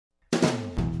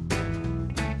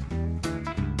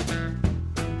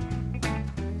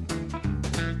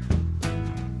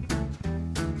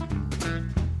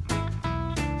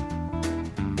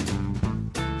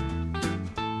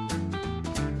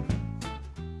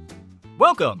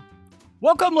Welcome.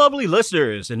 Welcome, lovely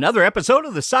listeners. Another episode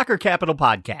of the Soccer Capital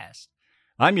Podcast.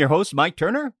 I'm your host, Mike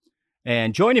Turner,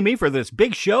 and joining me for this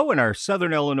big show in our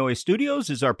Southern Illinois studios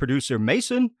is our producer,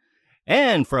 Mason.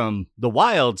 And from the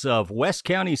wilds of West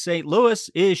County, St. Louis,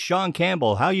 is Sean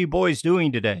Campbell. How you boys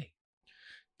doing today?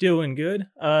 Doing good.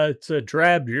 It's a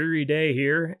drab, dreary day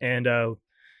here, and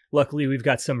luckily we've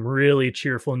got some really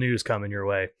cheerful news coming your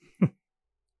way.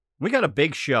 We got a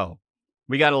big show.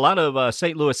 We got a lot of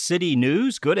St. Louis City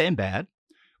news, good and bad.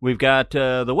 We've got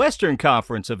the Western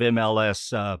Conference of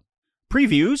MLS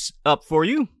previews up for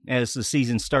you as the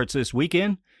season starts this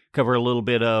weekend. Cover a little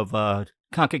bit of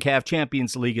CONCACAF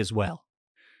Champions League as well.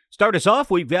 Start us off,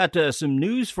 we've got some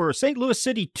news for St. Louis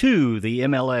City 2, the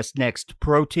MLS Next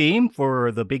Pro team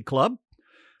for the big club.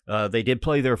 They did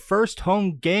play their first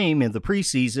home game in the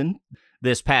preseason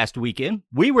this past weekend.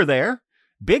 We were there.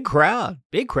 Big crowd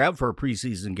for a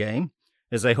preseason game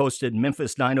as they hosted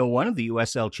Memphis 901 of the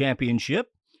USL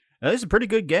Championship. This is a pretty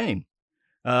good game.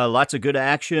 Lots of good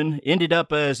action. Ended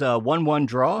up as a 1-1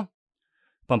 draw.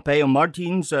 Pompeo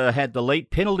Martins had the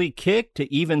late penalty kick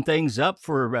to even things up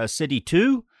for City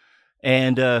 2.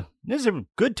 And this is a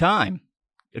good time.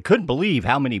 I couldn't believe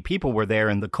how many people were there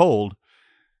in the cold.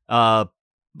 But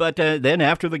then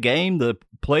after the game, the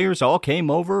players all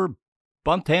came over,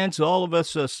 bumped hands to all of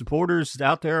us supporters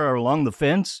out there along the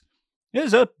fence.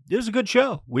 It was a good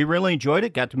show. We really enjoyed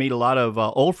it. Got to meet a lot of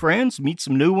old friends, meet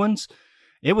some new ones.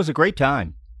 It was a great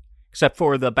time, except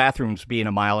for the bathrooms being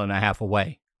a mile and a half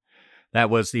away. That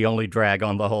was the only drag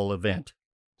on the whole event.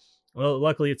 Well,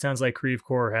 luckily it sounds like Creve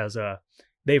Corps has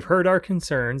they've heard our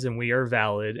concerns and we are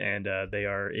valid, and they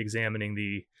are examining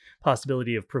the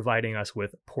possibility of providing us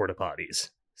with porta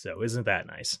potties. So isn't that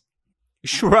nice?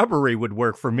 Shrubbery would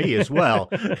work for me as well.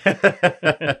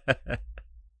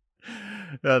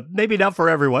 Maybe not for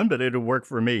everyone, but it'll work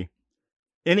for me.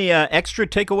 Any extra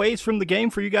takeaways from the game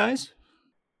for you guys?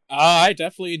 I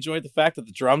definitely enjoyed the fact that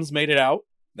the drums made it out.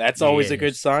 That's always a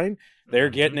good sign. They're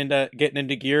getting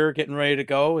into gear, getting ready to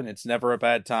go, and it's never a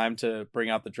bad time to bring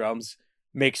out the drums,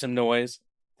 make some noise,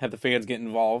 have the fans get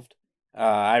involved.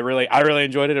 I really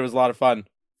enjoyed it. It was a lot of fun.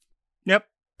 Yep.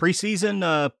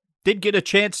 Preseason did get a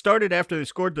chance started after they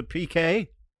scored the PK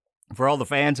for all the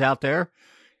fans out there.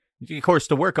 Of course,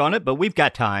 to work on it, but we've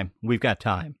got time. We've got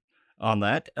time on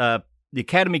that. The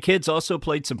Academy kids also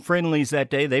played some friendlies that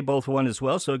day. They both won as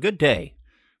well. So a good day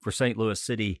for St. Louis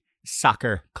City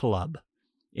Soccer Club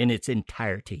in its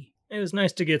entirety. It was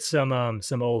nice to get some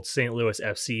old St. Louis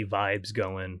FC vibes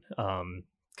going,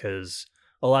 because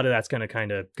a lot of that's going to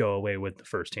kind of go away with the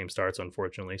first team starts,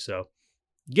 unfortunately. So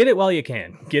get it while you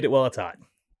can. Get it while it's hot.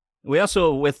 We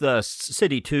also, with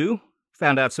City 2,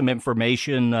 found out some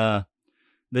information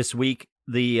this week.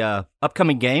 The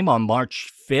upcoming game on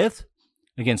March 5th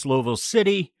against Louisville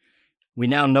City, we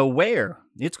now know where.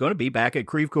 It's going to be back at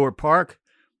Creve Coeur Park.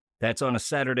 That's on a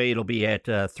Saturday. It'll be at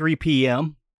 3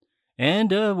 p.m.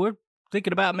 And we're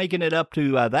thinking about making it up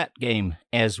to that game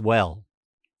as well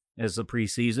as the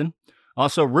preseason.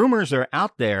 Also, rumors are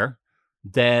out there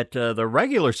that the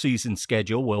regular season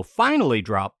schedule will finally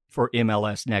drop for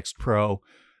MLS Next Pro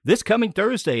this coming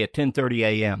Thursday at 10:30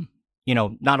 a.m. You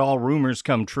know, not all rumors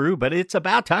come true, but it's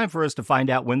about time for us to find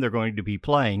out when they're going to be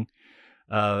playing,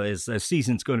 as the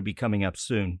season's going to be coming up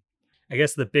soon. I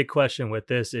guess the big question with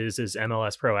this is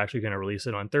MLS Pro actually going to release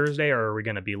it on Thursday, or are we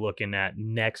going to be looking at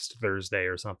next Thursday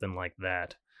or something like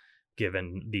that,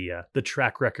 given the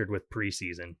track record with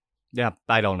preseason? Yeah,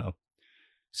 I don't know.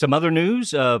 Some other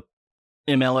news,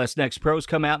 MLS Next Pro's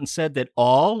come out and said that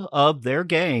all of their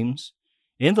games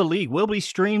in the league will be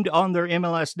streamed on their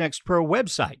MLS Next Pro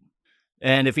website.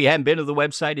 And if you haven't been to the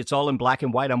website, it's all in black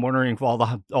and white. I'm wondering if all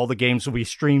the games will be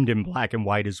streamed in black and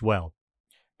white as well.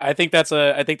 I think that's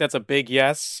a big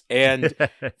yes. And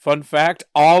fun fact,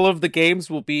 all of the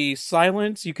games will be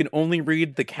silent. You can only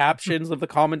read the captions of the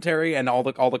commentary, and all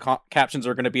the captions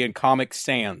are going to be in Comic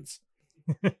Sans.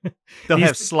 They'll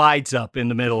have slides up in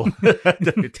the middle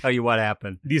to tell you what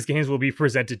happened. These games will be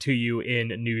presented to you in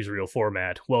newsreel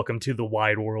format. Welcome to the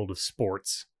wide world of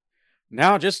sports.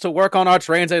 Now just to work on our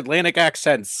transatlantic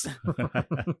accents.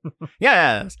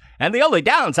 Yes, and the only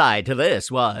downside to this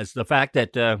was the fact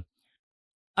that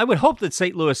I would hope that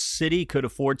St. Louis City could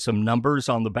afford some numbers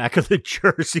on the back of the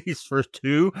jerseys for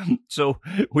 2, so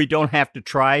we don't have to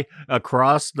try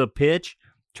across the pitch,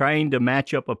 trying to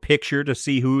match up a picture to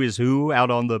see who is who out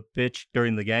on the pitch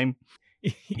during the game.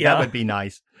 Yeah. That would be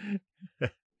nice.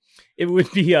 It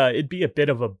would be it'd be a bit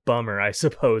of a bummer, I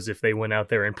suppose, if they went out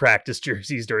there and practiced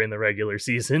jerseys during the regular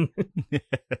season.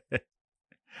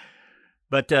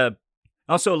 But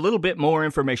Also, a little bit more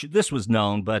information. This was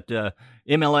known, but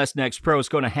MLS Next Pro is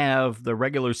going to have the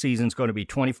regular season is going to be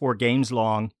 24 games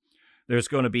long. There's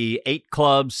going to be 8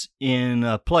 clubs in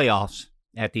playoffs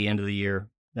at the end of the year.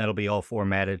 That'll be all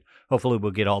formatted. Hopefully,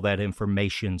 we'll get all that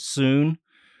information soon.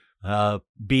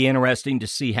 Be interesting to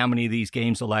see how many of these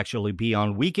games will actually be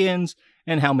on weekends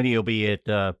and how many will be at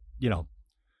 1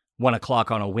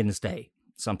 o'clock on a Wednesday,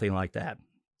 something like that.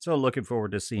 So looking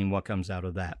forward to seeing what comes out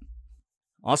of that.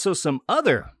 Also, some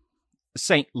other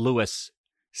St. Louis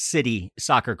City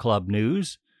Soccer Club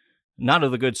news. Not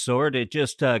of the good sort. It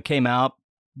just came out,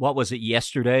 what was it,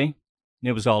 yesterday?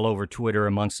 It was all over Twitter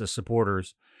amongst the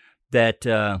supporters that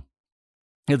the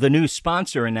new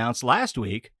sponsor announced last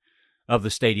week of the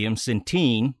stadium,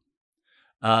 Centene,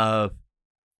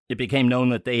 it became known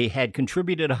that they had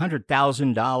contributed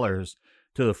 $100,000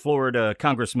 to the Florida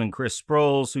Congressman Chris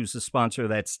Sproles, who's the sponsor of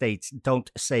that state's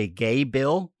Don't Say Gay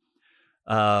bill.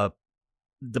 The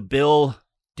bill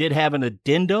did have an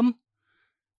addendum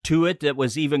to it that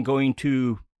was even going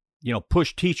to,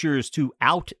 push teachers to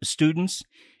out students,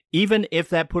 even if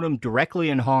that put them directly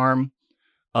in harm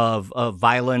of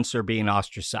violence or being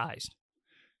ostracized.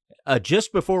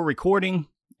 Just before recording,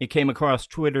 it came across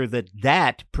Twitter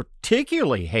that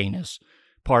particularly heinous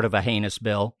part of a heinous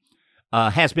bill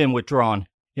has been withdrawn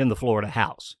in the Florida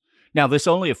House. Now, this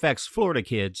only affects Florida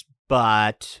kids,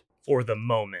 but for the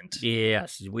moment.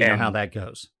 Yes, we know how that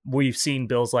goes. We've seen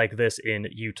bills like this in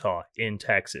Utah, in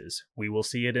Texas. We will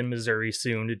see it in Missouri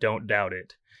soon, don't doubt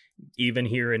it. Even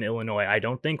here in Illinois, I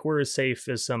don't think we're as safe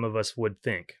as some of us would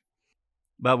think.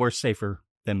 But we're safer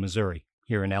than Missouri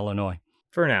here in Illinois.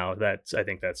 For now, I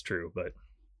think that's true. But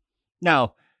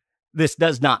now, this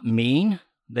does not mean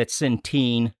that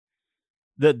Centene,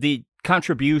 the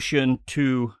contribution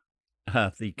to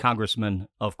the congressman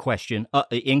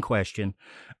in question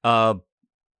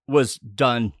was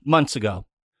done months ago.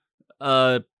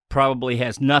 Probably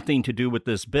has nothing to do with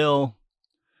this bill.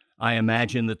 I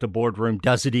imagine that the boardroom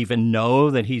doesn't even know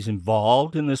that he's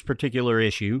involved in this particular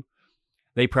issue.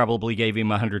 They probably gave him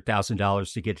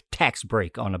 $100,000 to get a tax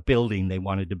break on a building they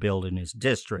wanted to build in his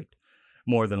district,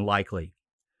 more than likely.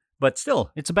 But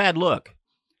still, it's a bad look.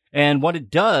 And what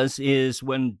it does is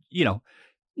when,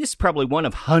 this is probably one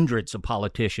of hundreds of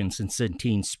politicians in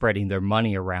Centene spreading their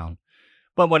money around.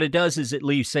 But what it does is it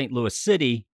leaves St. Louis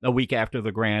City, a week after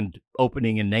the grand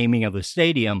opening and naming of the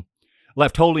stadium,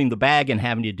 left holding the bag and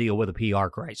having to deal with a PR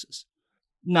crisis.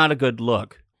 Not a good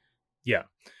look. Yeah.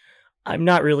 I'm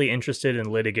not really interested in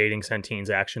litigating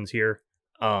Centene's actions here.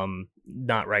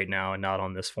 Not right now and not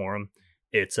on this forum.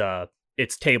 It's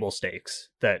table stakes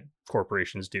that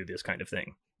corporations do this kind of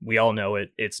thing. We all know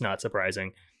it. It's not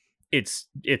surprising. It's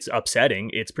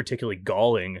upsetting. It's particularly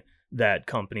galling that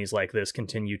companies like this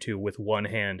continue to, with one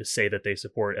hand, say that they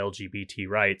support LGBT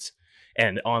rights,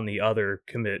 and on the other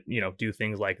do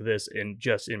things like this in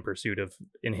pursuit of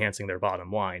enhancing their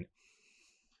bottom line.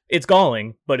 It's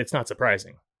galling, but it's not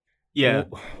surprising. Yeah,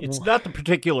 it's not the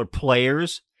particular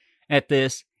players at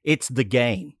this, it's the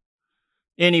game.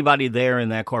 Anybody there in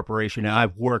that corporation, and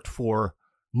I've worked for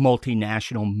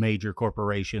multinational major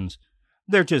corporations,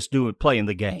 they're just playing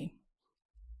the game.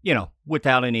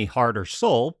 Without any heart or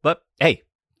soul, but hey,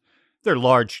 they're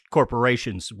large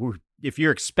corporations. If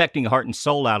you're expecting heart and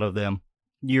soul out of them,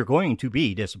 you're going to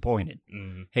be disappointed.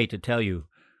 Mm-hmm. Hate to tell you,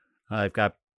 I've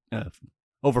got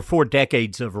over 4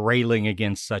 decades of railing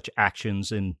against such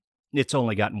actions, and it's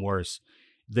only gotten worse.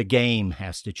 The game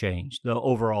has to change. The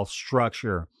overall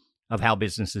structure of how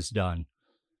business is done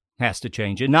has to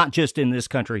change. And not just in this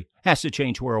country, has to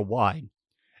change worldwide.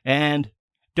 And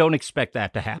don't expect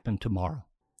that to happen tomorrow.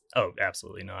 Oh,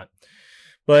 absolutely not.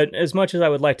 But as much as I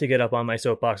would like to get up on my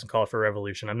soapbox and call for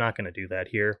revolution, I'm not going to do that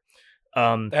here.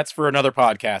 That's for another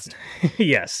podcast.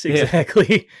 Yes,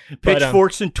 exactly. Yeah.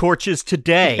 Pitchforks and torches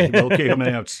today. Will coming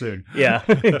out soon. Yeah,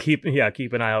 keep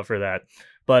an eye out for that.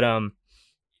 But a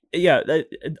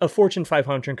Fortune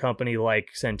 500 company like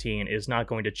Centene is not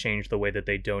going to change the way that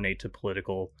they donate to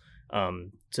political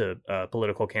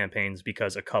campaigns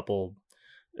because a couple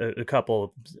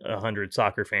 100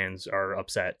 soccer fans are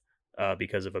upset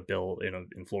because of a bill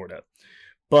in Florida.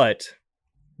 But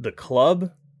the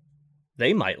club,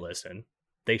 they might listen.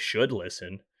 They should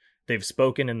listen. They've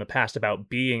spoken in the past about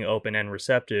being open and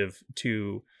receptive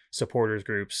to supporters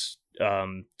groups,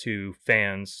 to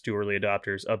fans, to early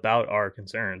adopters about our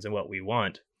concerns and what we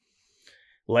want.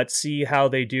 Let's see how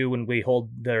they do when we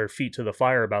hold their feet to the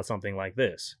fire about something like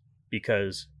this.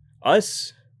 Because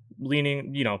us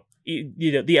leaning, the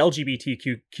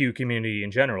LGBTQ community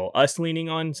in general, us leaning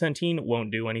on Centene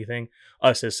won't do anything.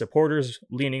 Us as supporters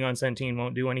leaning on Centene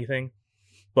won't do anything.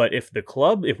 But if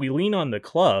we lean on the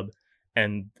club,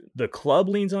 and the club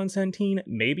leans on Centene,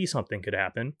 maybe something could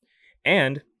happen.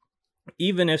 And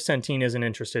even if Centene isn't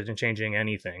interested in changing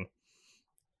anything,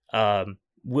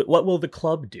 what will the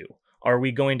club do? Are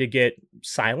we going to get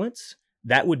silence?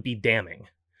 That would be damning.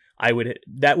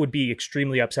 That would be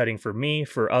extremely upsetting for me,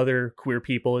 for other queer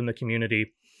people in the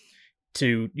community,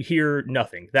 to hear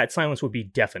nothing. That silence would be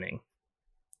deafening.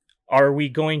 Are we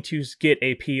going to get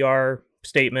a PR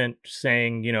statement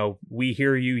saying, we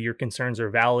hear you, your concerns are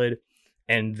valid,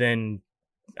 and then,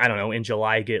 I don't know, in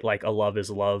July get like a Love is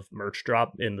Love merch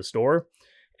drop in the store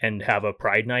and have a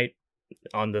Pride Night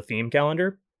on the theme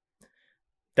calendar?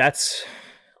 That's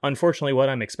unfortunately what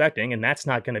I'm expecting, and that's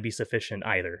not going to be sufficient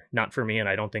either. Not for me, and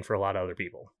I don't think for a lot of other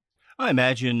people. I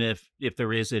imagine if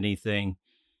there is anything,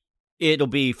 it'll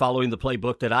be following the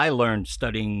playbook that I learned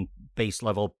studying base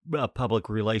level public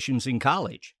relations in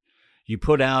college. You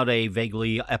put out a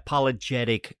vaguely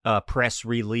apologetic press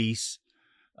release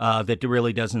that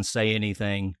really doesn't say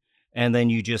anything, and then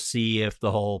you just see if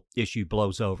the whole issue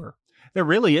blows over. There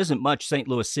really isn't much St.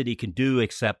 Louis City can do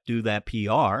except do that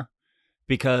PR,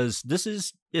 because this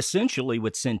is essentially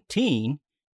with Centene,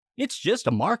 it's just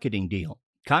a marketing deal.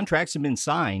 Contracts have been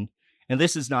signed, and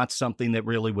this is not something that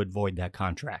really would void that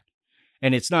contract.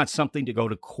 And it's not something to go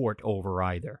to court over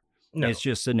either. No. It's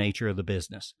just the nature of the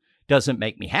business. Doesn't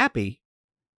make me happy,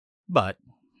 but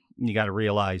you got to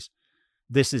realize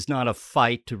this is not a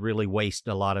fight to really waste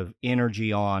a lot of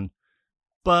energy on,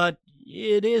 but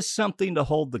it is something to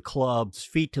hold the club's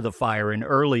feet to the fire in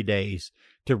early days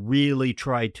to really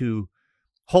try to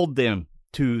hold them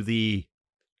to the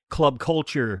club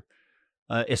culture,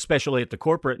 especially at the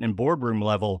corporate and boardroom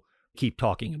level, keep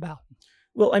talking about.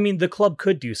 Well, I mean, the club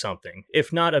could do something.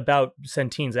 If not about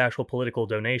Centene's actual political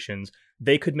donations,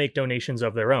 they could make donations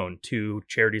of their own to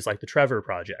charities like the Trevor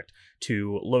Project,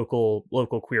 to local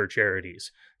queer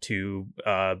charities, to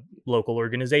local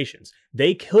organizations.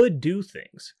 They could do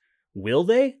things. Will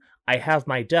they? I have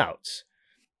my doubts.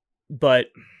 But,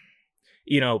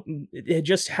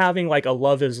 just having like a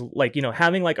Love is like,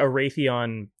 having like a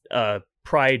Raytheon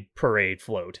Pride Parade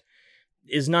float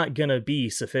is not going to be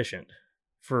sufficient.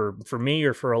 For me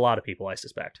or for a lot of people, I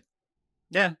suspect.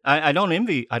 Yeah, I don't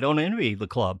envy the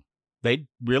club. They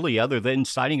really, other than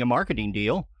signing a marketing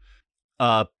deal,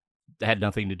 had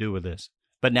nothing to do with this.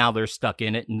 But now they're stuck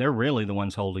in it, and they're really the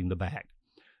ones holding the bag.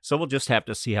 So we'll just have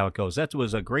to see how it goes. That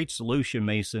was a great solution,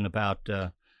 Mason, about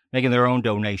making their own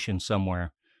donation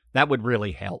somewhere. That would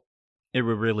really help. It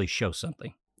would really show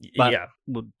something. But yeah,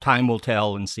 time will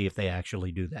tell and see if they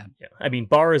actually do that. Yeah, I mean,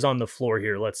 Barr is on the floor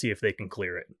here. Let's see if they can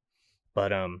clear it.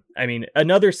 But, I mean,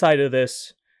 another side of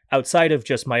this, outside of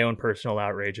just my own personal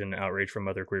outrage and outrage from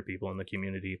other queer people in the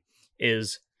community,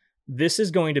 is this is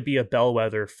going to be a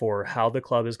bellwether for how the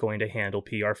club is going to handle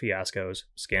PR fiascos,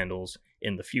 scandals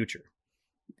in the future.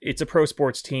 It's a pro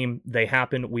sports team. They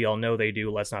happen. We all know they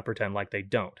do. Let's not pretend like they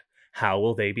don't. How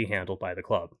will they be handled by the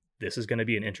club? This is going to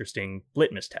be an interesting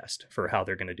litmus test for how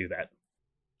they're going to do that.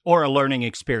 Or a learning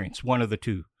experience, one of the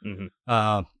two.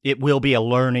 Mm-hmm. It will be a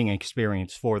learning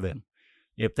experience for them.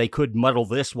 If they could muddle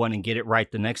this one and get it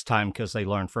right the next time because they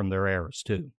learn from their errors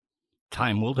too.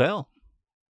 Time will tell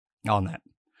on that.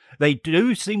 They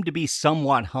do seem to be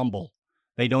somewhat humble.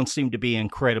 They don't seem to be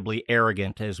incredibly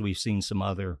arrogant as we've seen some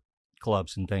other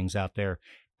clubs and things out there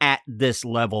at this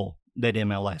level that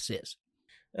MLS is.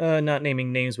 Not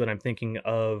naming names, but I'm thinking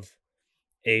of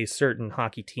a certain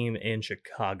hockey team in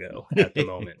Chicago at the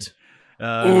moment.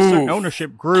 A certain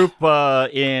ownership group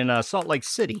in Salt Lake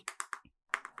City.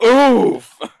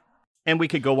 Oof. And we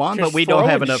could go on, but we don't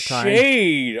have enough time.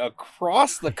 Shade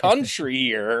across the country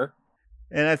here.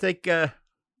 And I think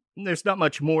there's not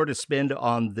much more to spend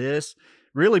on this.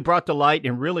 Really brought to light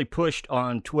and really pushed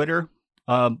on Twitter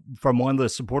from one of the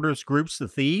supporters groups, the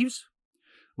Thieves,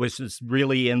 which is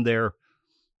really in their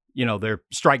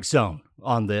strike zone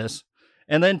on this.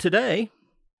 And then today,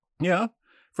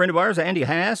 friend of ours, Andy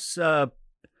Haas,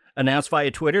 announced via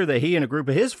Twitter that he and a group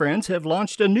of his friends have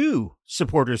launched a new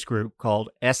supporters group called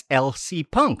SLC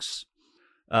Punks.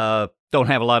 Don't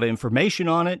have a lot of information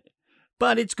on it,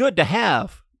 but it's good to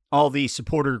have all these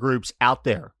supporter groups out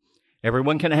there.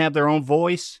 Everyone can have their own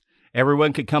voice.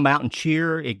 Everyone can come out and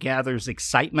cheer. It gathers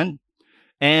excitement.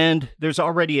 And there's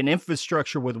already an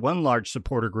infrastructure with one large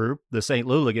supporter group, the St.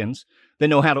 Louligans, that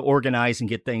know how to organize and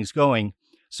get things going.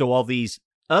 So all these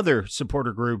other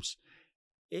supporter groups,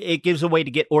 it gives a way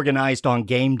to get organized on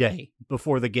game day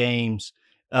before the games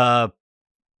and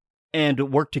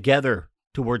work together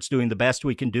towards doing the best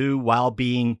we can do while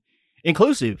being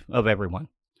inclusive of everyone.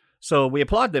 So we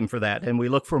applaud them for that, and we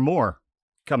look for more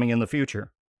coming in the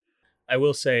future. I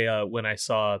will say when I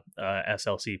saw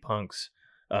SLC Punks,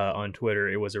 on Twitter.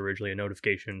 It was originally a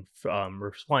notification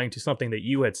replying to something that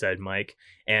you had said, Mike,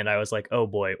 and I was like, oh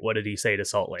boy, what did he say to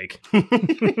Salt Lake?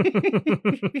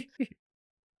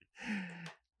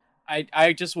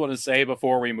 I just want to say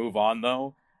before we move on,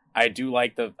 though, you do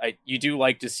like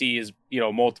to see is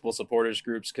multiple supporters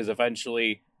groups, because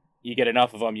eventually you get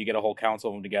enough of them, you get a whole council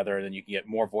of them together, and then you can get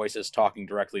more voices talking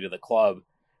directly to the club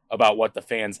about what the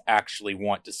fans actually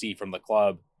want to see from the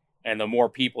club. And the more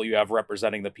people you have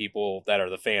representing the people that are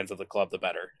the fans of the club, the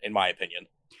better, in my opinion.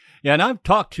 Yeah, and I've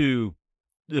talked to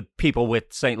the people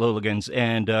with St. Louligans,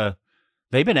 and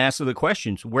they've been asking the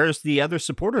questions, where's the other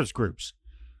supporters groups?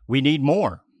 We need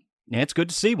more. And it's good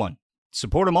to see one.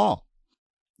 Support them all.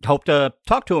 Hope to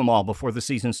talk to them all before the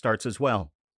season starts as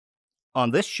well. On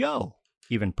this show,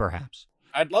 even perhaps.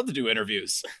 I'd love to do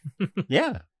interviews.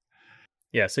 Yeah.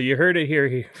 Yeah, so you heard it here.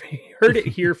 You heard it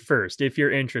here first. If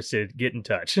you're interested, get in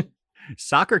touch.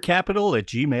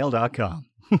 Soccercapital@gmail.com.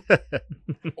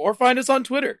 Or find us on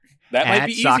Twitter. That might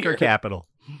be easier. Soccer Capital.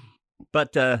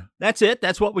 But that's it.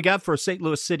 That's what we got for St.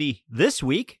 Louis City this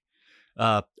week.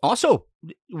 Also,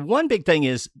 one big thing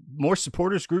is more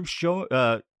supporters groups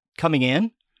coming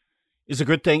in is a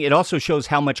good thing. It also shows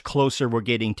how much closer we're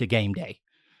getting to game day.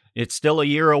 It's still a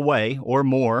year away or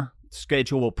more.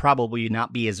 Schedule will probably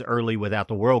not be as early without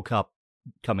the World Cup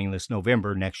coming this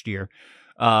November next year.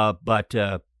 But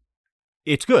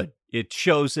it's good. It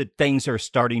shows that things are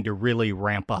starting to really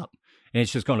ramp up, and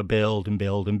it's just going to build and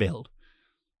build and build.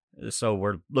 So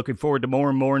we're looking forward to more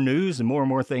and more news and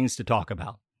more things to talk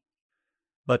about.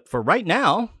 But for right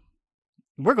now,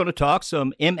 we're going to talk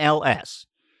some MLS,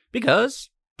 because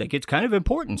I think it's kind of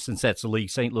important, since that's the league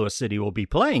St. Louis City will be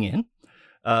playing in,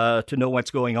 to know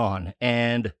what's going on.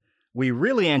 And we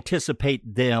really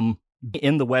anticipate them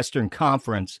in the Western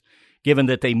Conference, given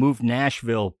that they moved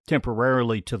Nashville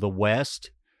temporarily to the West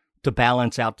to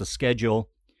balance out the schedule.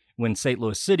 When St.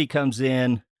 Louis City comes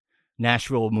in,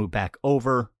 Nashville will move back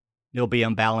over. It'll be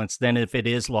unbalanced. Then if it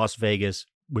is Las Vegas,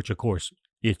 which of course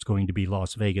it's going to be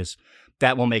Las Vegas,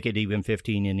 that will make it even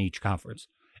 15 in each conference.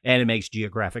 And it makes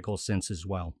geographical sense as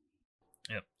well.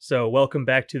 Yep. So welcome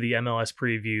back to the MLS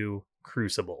Preview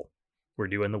Crucible. We're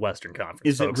doing the Western Conference.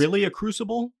 Is folks. it really a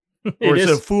crucible? Or is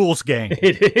it a fool's game?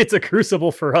 It's a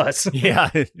crucible for us. Yeah,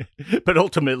 but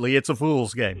ultimately it's a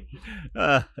fool's game.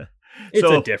 It's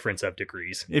a difference of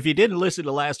degrees. If you didn't listen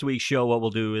to last week's show, what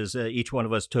we'll do is each one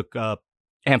of us took a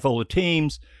handful of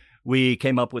teams. We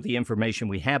came up with the information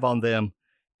we have on them,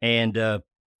 and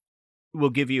we'll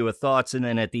give you a thoughts, and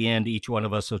then at the end, each one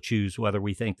of us will choose whether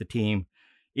we think the team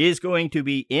is going to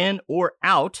be in or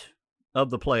out of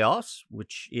the playoffs,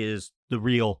 which is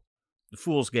the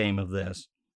fool's game of this.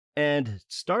 And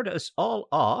start us all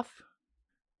off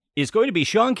is going to be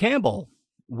Sean Campbell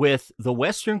with the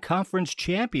Western Conference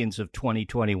champions of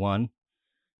 2021,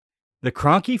 the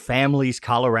Kroenke family's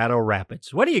Colorado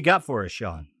Rapids. What do you got for us,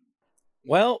 Sean?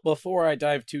 Well, before I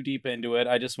dive too deep into it,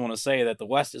 I just want to say that the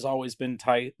West has always been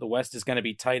tight. The West is going to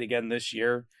be tight again this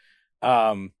year,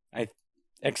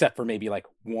 except for maybe like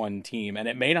one team. And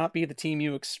it may not be the team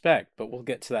you expect, but we'll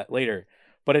get to that later.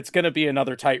 But it's going to be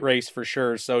another tight race for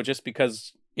sure. So just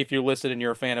because if you're listed and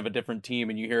you're a fan of a different team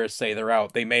and you hear us say they're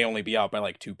out, they may only be out by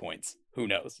like 2 points. Who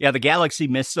knows? Yeah, the Galaxy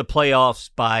missed the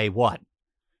playoffs by what?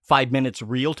 5 minutes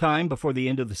real time before the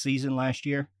end of the season last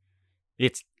year?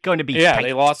 It's going to be tight.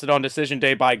 They lost it on decision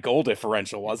day by goal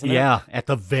differential, wasn't it? Yeah, at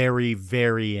the very,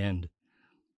 very end.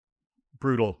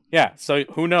 Brutal. Yeah, so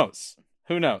who knows?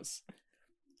 Who knows?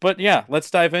 But yeah,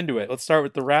 let's dive into it. Let's start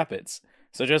with the Rapids.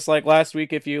 So just like last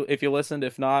week, if you listened,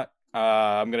 if not,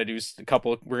 I'm gonna do a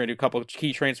couple. We're gonna do a couple of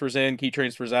key transfers in, key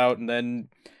transfers out, and then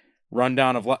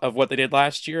rundown of what they did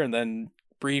last year, and then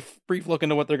brief look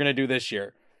into what they're gonna do this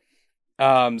year.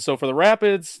 So for the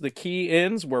Rapids, the key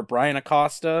ins were Brian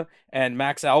Acosta and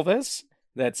Max Alves.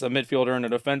 That's a midfielder and a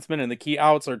defenseman, and the key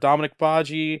outs are Dominic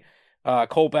Baji,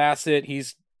 Cole Bassett.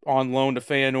 He's on loan to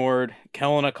Feyenoord.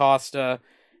 Kellen Acosta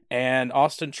and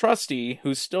Austin Trusty,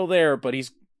 who's still there, but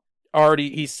he's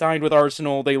signed with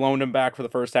Arsenal. They loaned him back for the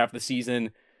first half of the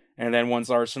season, and then once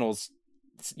Arsenal's,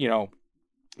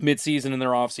 mid-season and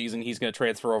their off-season, he's going to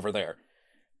transfer over there.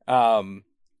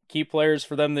 Key players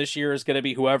for them this year is going to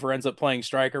be whoever ends up playing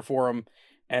striker for them,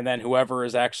 and then whoever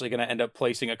is actually going to end up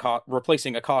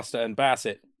replacing Acosta and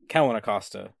Bassett, Kellen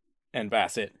Acosta and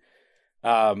Bassett,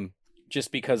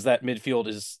 just because that midfield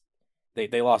is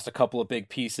they lost a couple of big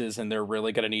pieces, and they're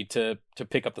really going to need to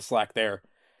pick up the slack there.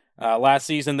 Last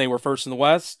season, they were first in the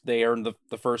West. They earned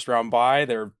the first round bye.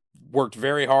 They're worked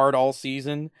very hard all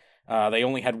season. They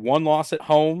only had one loss at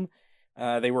home.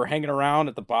 They were hanging around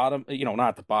at the bottom, not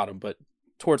at the bottom, but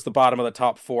towards the bottom of the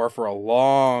top four for a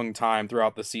long time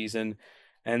throughout the season.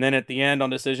 And then at the end on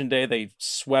decision day, they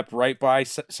swept right by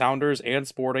Sounders and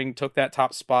Sporting, took that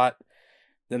top spot.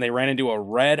 Then they ran into a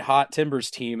red-hot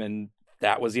Timbers team, and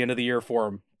that was the end of the year for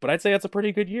them. But I'd say that's a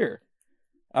pretty good year.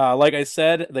 Like I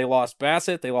said, they lost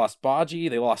Bassett, they lost Baji,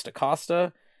 they lost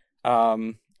Acosta.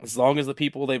 As long as the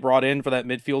people they brought in for that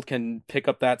midfield can pick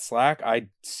up that slack, I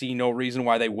see no reason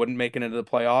why they wouldn't make it into the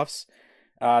playoffs.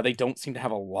 They don't seem to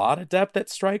have a lot of depth at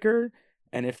striker,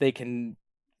 and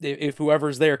if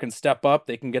whoever's there can step up,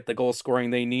 they can get the goal scoring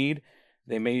they need.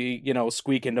 They may,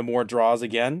 squeak into more draws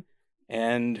again.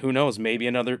 And who knows, maybe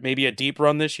a deep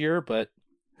run this year, but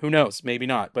who knows, maybe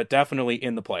not, but definitely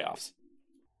in the playoffs.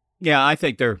 Yeah, I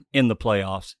think they're in the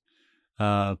playoffs.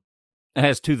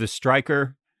 As to the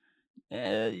striker,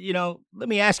 let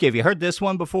me ask you, have you heard this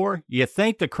one before? You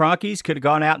think the Cronkies could have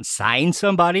gone out and signed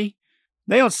somebody?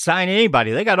 They don't sign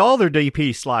anybody. They got all their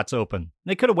DP slots open.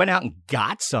 They could have went out and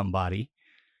got somebody.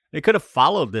 They could have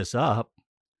followed this up.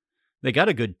 They got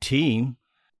a good team.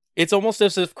 It's almost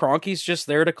as if Cronky's just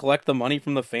there to collect the money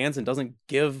from the fans and doesn't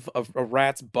give a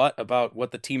rat's butt about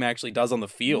what the team actually does on the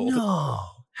field. No.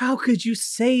 How could you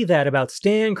say that about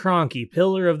Stan Kroenke,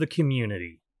 pillar of the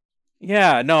community?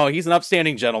 Yeah, no, he's an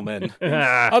upstanding gentleman.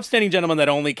 Upstanding gentleman that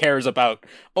only cares about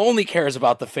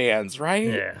the fans, right?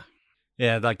 Yeah.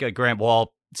 Yeah, like Grant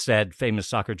Wall said, famous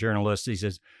soccer journalist, he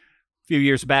says, a few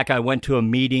years back, I went to a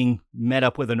meeting, met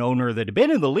up with an owner that had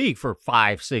been in the league for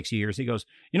 5-6 years. He goes,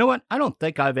 you know what? I don't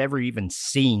think I've ever even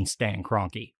seen Stan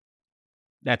Kroenke.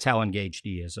 That's how engaged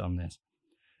he is on this.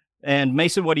 And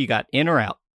Mason, what do you got? In or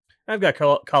out? I've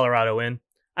got Colorado in.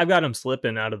 I've got them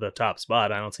slipping out of the top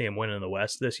spot. I don't see them winning the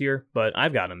West this year, but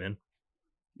I've got them in.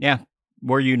 Yeah,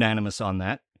 we're unanimous on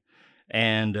that.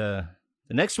 And the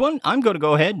next one, I'm going to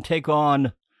go ahead and take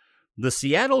on the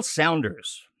Seattle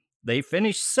Sounders. They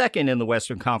finished second in the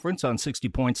Western Conference on 60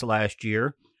 points last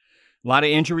year. A lot of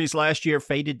injuries last year,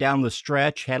 faded down the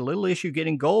stretch, had a little issue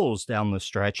getting goals down the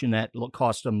stretch, and that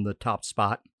cost them the top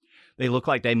spot. They look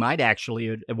like they might actually,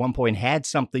 at one point, had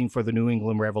something for the New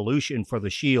England Revolution for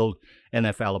the Shield, and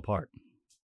that fell apart.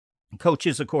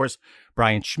 Coaches, of course,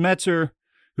 Brian Schmetzer,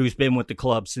 who's been with the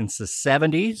club since the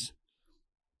 70s.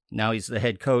 Now he's the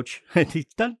head coach. He's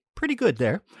done pretty good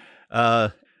there.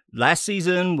 Last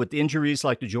season, with injuries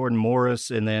like to Jordan Morris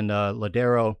and then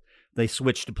Ladero, they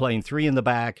switched to playing 3 in the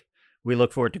back. We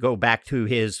look for it to go back to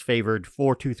his favored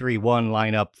 4-2-3-1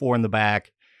 lineup, 4 in the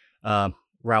back, Raul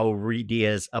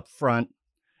Ruidiaz up front,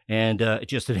 and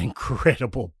just an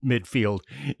incredible midfield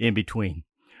in between.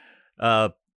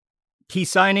 Key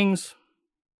signings,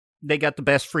 they got the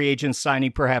best free agent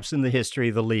signing perhaps in the history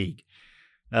of the league,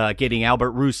 getting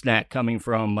Albert Rusnak coming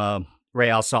from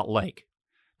Real Salt Lake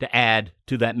to add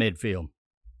to that midfield.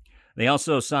 They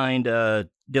also signed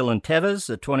Dylan Tevez,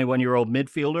 a 21-year-old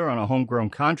midfielder, on a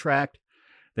homegrown contract.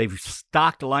 They've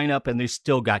stocked the lineup, and they've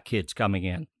still got kids coming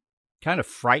in. Kind of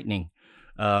frightening.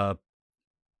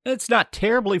 It's not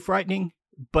terribly frightening,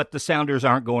 but the Sounders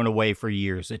aren't going away for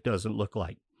years, it doesn't look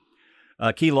like.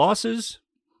 Key losses?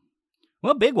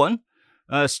 Well, big one.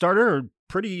 Starter,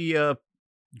 pretty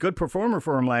good performer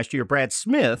for him last year, Brad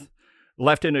Smith,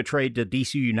 left in a trade to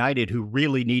DC United, who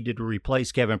really needed to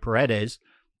replace Kevin Paredes.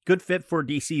 Good fit for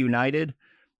DC United.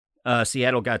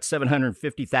 Seattle got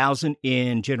 $750,000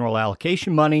 in general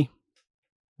allocation money.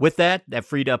 With that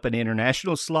freed up an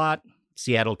international slot.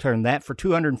 Seattle turned that for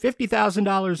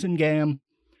 $250,000 in GAM,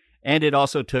 and it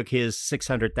also took his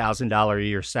 $600,000 a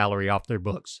year salary off their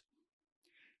books.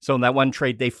 So in that one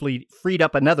trade, they freed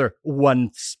up another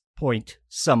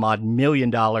 $1-point-some-odd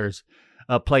million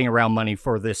playing around money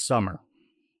for this summer.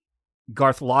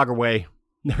 Garth Lagerwey,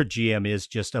 their GM, is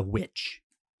just a witch.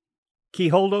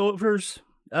 Key holdovers?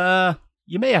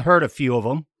 You may have heard a few of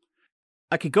them.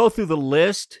 I could go through the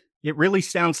list. It really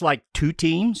sounds like 2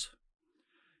 teams.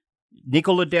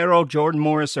 Nico Ladero, Jordan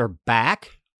Morris are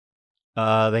back.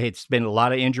 They had spent a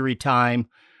lot of injury time.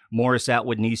 Morris out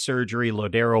with knee surgery,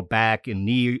 Ladero back and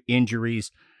knee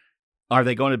injuries. Are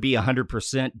they going to be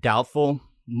 100% doubtful?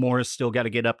 Morris still got to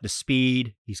get up to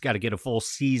speed. He's got to get a full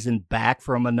season back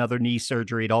from another knee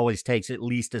surgery. It always takes at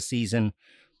least a season,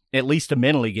 at least to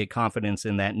mentally get confidence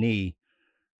in that knee.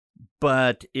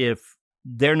 But if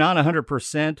they're not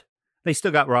 100%, they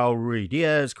still got Raul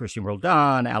Ruidiaz, Christian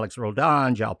Roldan, Alex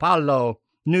Roldan, João Paulo,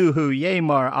 Nuhu,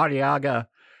 Yeimar, Arriaga,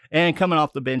 and coming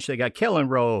off the bench, they got Kellen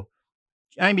Rowe,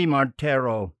 Jaime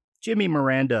Montero, Jimmy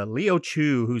Miranda, Leo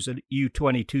Chu, who's a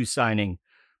U22 signing,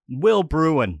 Will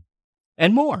Bruin,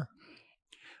 and more.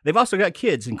 They've also got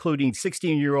kids, including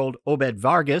 16-year-old Obed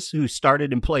Vargas, who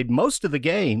started and played most of the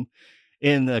game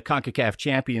in the CONCACAF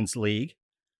Champions League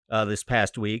this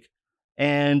past week,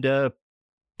 and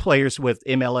players with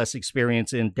MLS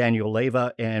experience in Daniel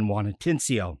Leyva and Juan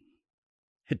Atencio.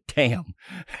 Damn.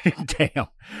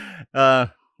 Damn.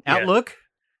 Outlook,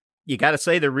 you got to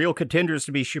say they're real contenders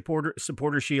to be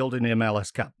supporter shield in the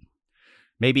MLS Cup.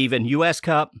 Maybe even U.S.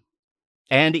 Cup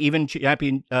and even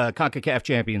CONCACAF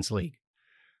Champions League.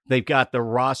 They've got the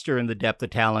roster and the depth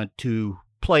of talent to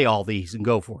play all these and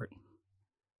go for it.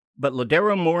 But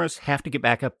Lodeiro and Morris have to get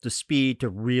back up to speed to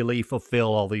really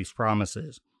fulfill all these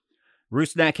promises.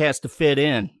 Rusnak has to fit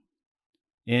in.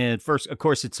 And first, of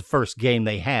course, it's the first game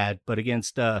they had, but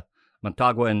against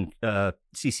Montagua and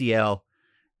CCL,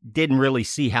 didn't really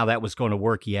see how that was going to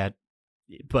work yet,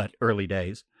 but early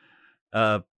days.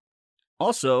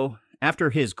 Also, after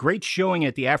his great showing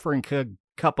at the African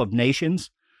Cup of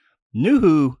Nations,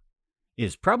 Nuhu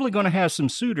is probably going to have some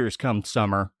suitors come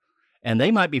summer, and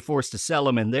they might be forced to sell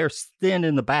him, and they're thin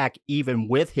in the back even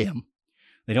with him.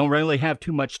 They don't really have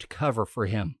too much to cover for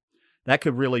him. That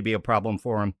could really be a problem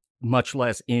for him, much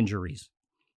less injuries.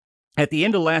 At the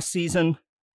end of last season,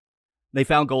 they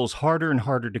found goals harder and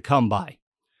harder to come by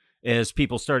as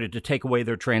people started to take away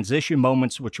their transition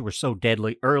moments, which were so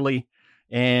deadly early,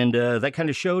 and that kind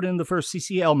of showed in the first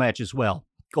CCL match as well.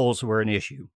 Goals were an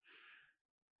issue.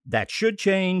 That should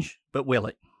change, but will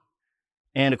it?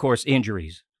 And, of course,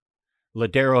 injuries.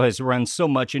 Lodeiro has run so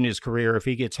much in his career. If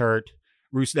he gets hurt,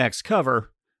 Rusnak's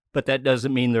cover, but that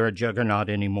doesn't mean they're a juggernaut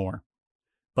anymore.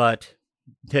 But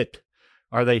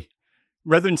are they,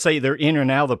 rather than say they're in or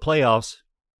now the playoffs,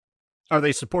 are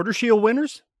they Supporter Shield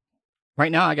winners?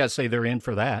 Right now, I got to say they're in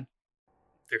for that.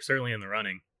 They're certainly in the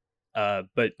running.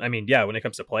 But, I mean, yeah, when it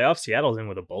comes to playoffs, Seattle's in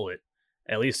with a bullet.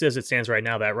 At least as it stands right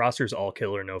now, that roster's all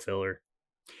killer, no filler.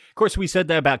 Of course, we said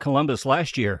that about Columbus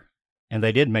last year, and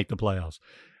they did make the playoffs.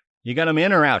 You got them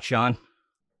in or out, Sean?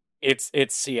 It's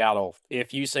Seattle.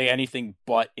 If you say anything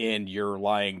but in, you're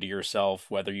lying to yourself,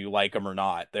 whether you like them or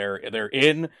not. They're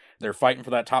in. They're fighting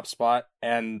for that top spot.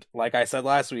 And like I said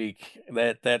last week,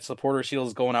 that Supporter Shield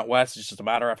is going out west. It's just a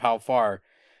matter of how far.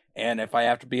 And if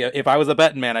I was a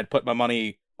betting man, I'd put my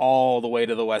money all the way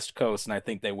to the West Coast, and I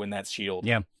think they win that Shield.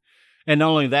 Yeah. And not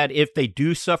only that, if they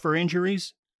do suffer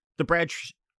injuries, the Brad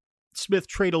Smith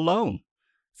trade alone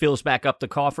fills back up the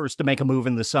coffers to make a move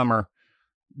in the summer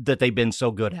that they've been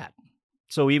so good at.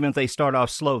 So even if they start off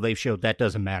slow, they've showed that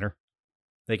doesn't matter.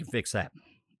 They can fix that.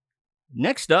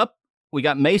 Next up, we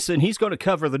got Mason. He's going to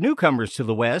cover the newcomers to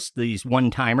the West, these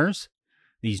one-timers,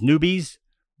 these newbies,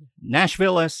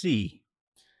 Nashville SC.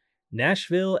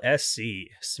 Nashville SC,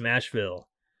 Smashville.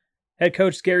 Head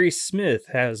coach Gary Smith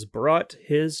has brought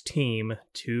his team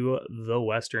to the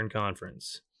Western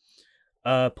Conference.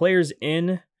 Players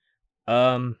in,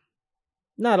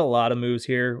 not a lot of moves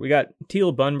here. We got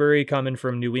Teal Bunbury coming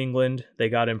from New England. They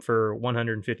got him for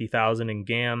 $150,000 in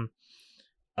GAM.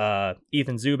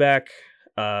 Ethan Zubak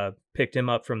picked him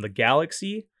up from the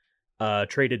Galaxy,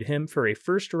 traded him for a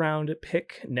first-round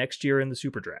pick next year in the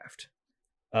Super Draft.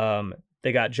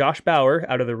 They got Josh Bauer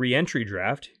out of the re-entry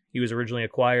draft. He was originally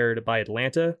acquired by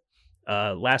Atlanta.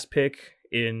 Last pick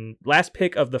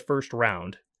of the first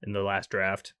round in the last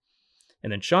draft.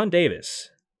 And then Sean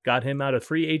Davis got him out of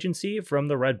free agency from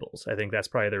the Red Bulls. I think that's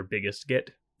probably their biggest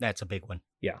get. That's a big one.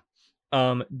 Yeah.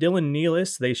 Dylan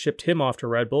Nealis, they shipped him off to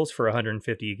Red Bulls for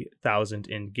 $150,000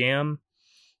 in GAM.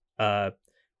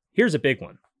 Here's a big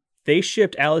one. They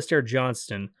shipped Alistair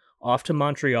Johnston off to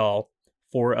Montreal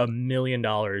for $1 million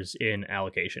in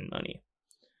allocation money.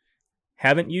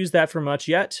 Haven't used that for much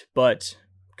yet, but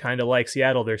kind of like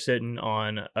Seattle, they're sitting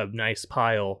on a nice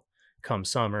pile come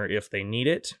summer if they need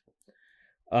it.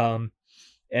 And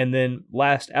then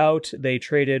last out, they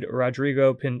traded loaned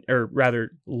Rodrigo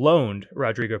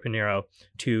Pinheiro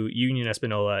to Union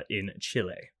Espanola in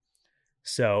Chile.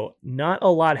 So not a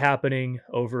lot happening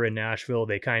over in Nashville.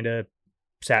 They kind of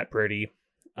sat pretty.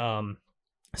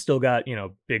 Still got,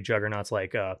 big juggernauts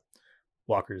like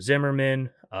Walker Zimmerman,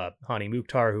 Hani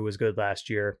Mukhtar, who was good last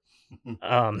year.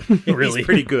 Really, he's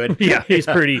pretty good. Yeah, he's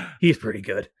pretty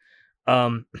good.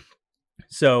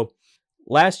 So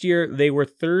last year they were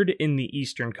third in the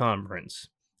Eastern Conference,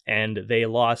 and they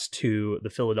lost to the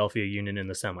Philadelphia Union in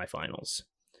the semifinals.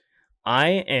 I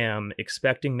am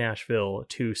expecting Nashville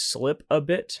to slip a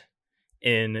bit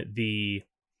in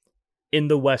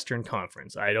the Western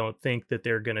Conference. I don't think that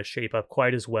they're going to shape up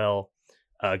quite as well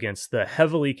against the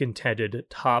heavily contended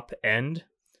top end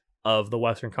of the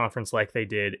Western Conference like they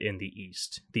did in the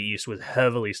East. The East was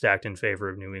heavily stacked in favor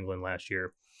of New England last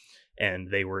year, and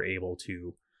they were able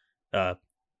to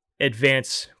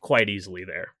advance quite easily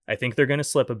there. I think they're going to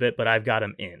slip a bit, but I've got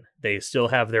them in. They still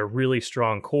have their really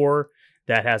strong core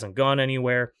that hasn't gone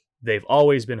anywhere. They've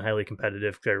always been highly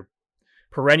competitive. They're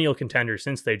perennial contenders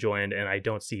since they joined, and I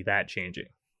don't see that changing.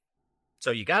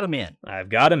 So you got them in. I've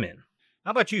got them in.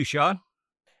 How about you, Sean?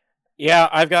 Yeah,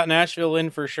 I've got Nashville in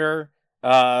for sure.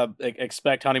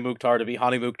 Expect Hani Mukhtar to be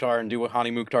Hani Mukhtar and do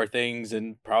Hani Mukhtar things,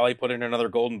 and probably put in another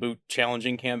Golden Boot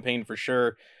challenging campaign for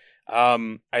sure.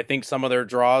 I think some of their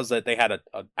draws that they had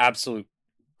an absolute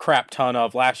crap ton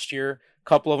of last year, a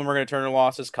couple of them are going to turn into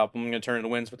losses, a couple of them are going to turn into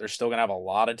wins, but they're still going to have a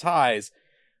lot of ties.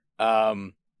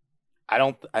 I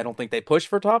don't think they push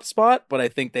for top spot, but I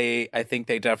think they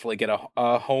definitely get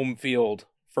a home field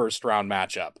first round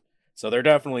matchup. So they're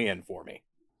definitely in for me.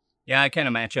 Yeah, I kind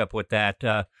of match up with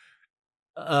that.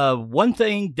 One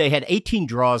thing, they had 18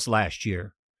 draws last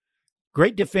year.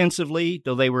 Great defensively,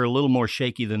 though they were a little more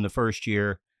shaky than the first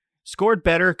year. Scored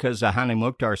better because Hani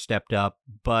Mukhtar stepped up,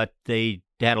 but they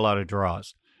had a lot of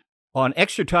draws. On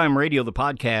Extra Time Radio, the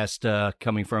podcast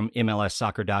coming from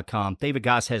MLSsoccer.com, David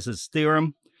Goss has his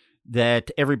theorem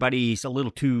that everybody's a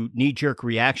little too knee-jerk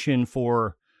reaction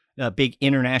for big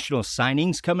international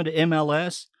signings coming to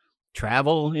MLS.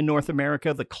 Travel in North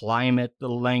America, the climate, the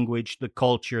language, the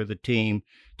culture, the team.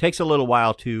 Takes a little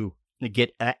while to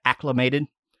get acclimated.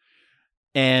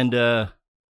 And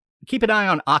keep an eye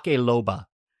on Ake Loba.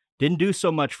 Didn't do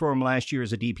so much for him last year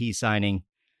as a DP signing.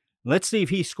 Let's see if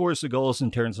he scores the goals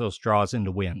and turns those draws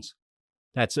into wins.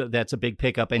 That's a big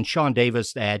pickup. And Sean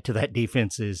Davis to add to that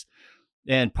defense is,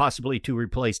 and possibly to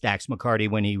replace Dax McCarty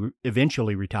when he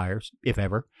eventually retires, if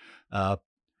ever.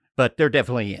 But they're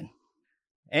definitely in.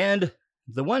 And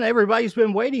the one everybody's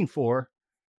been waiting for.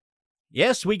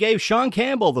 Yes, we gave Sean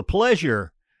Campbell the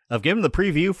pleasure of giving the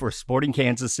preview for Sporting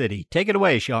Kansas City. Take it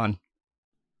away, Sean.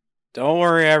 Don't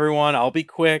worry, everyone. I'll be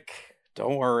quick.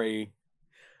 Don't worry.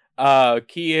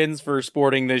 Key ins for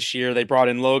Sporting this year. They brought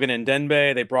in Logan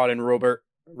Ndenbe. They brought in Robert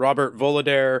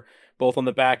Voloder, both on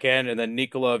the back end, and then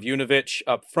Nikola Vujovic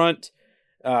up front.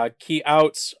 Key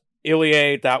outs.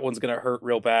 Ilie, that one's going to hurt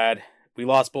real bad. We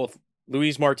lost both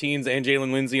Luis Martins and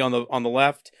Jalen Lindsay on the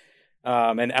left.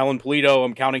 And Alan Polito,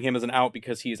 I'm counting him as an out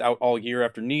because he's out all year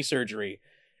after knee surgery.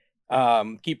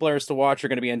 Key players to watch are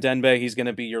going to be Ndenbe. He's going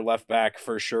to be your left back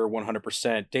for sure,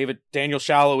 100%. Daniel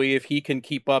Shalhoub, if he can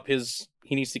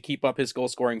he needs to keep up his goal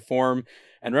scoring form.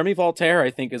 And Remy Voltaire,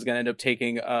 I think, is going to end up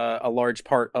taking a large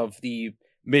part of the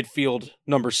midfield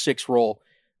number 6 role.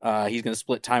 He's going to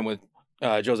split time with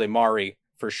Jose Mari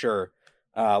for sure.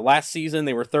 Last season,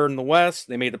 they were 3rd in the West.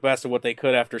 They made the best of what they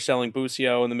could after selling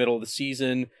Busio in the middle of the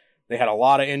season. They had a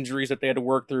lot of injuries that they had to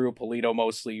work through, Polito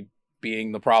mostly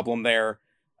being the problem there.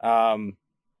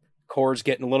 Core's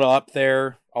getting a little up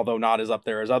there, although not as up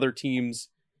there as other teams.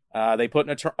 They put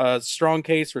in a strong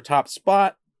case for top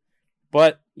spot,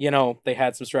 but, they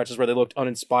had some stretches where they looked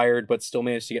uninspired, but still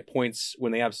managed to get points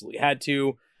when they absolutely had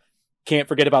to. Can't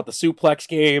forget about the suplex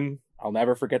game. I'll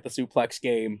never forget the suplex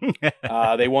game.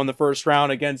 They won the first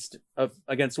round against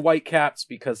Whitecaps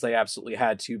because they absolutely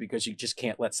had to, because you just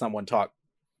can't let someone talk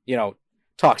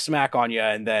smack on you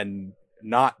and then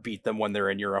not beat them when they're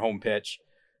in your home pitch.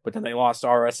 But then they lost to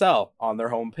RSL on their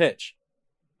home pitch.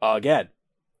 Again,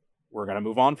 we're going to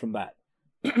move on from that.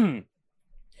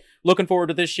 Looking forward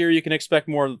to this year, you can expect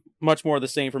much more of the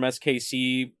same from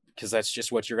SKC, because that's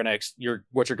just what you're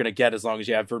gonna get as long as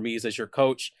you have Vermees as your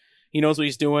coach. He knows what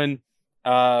he's doing.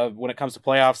 When it comes to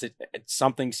playoffs,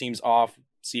 something seems off.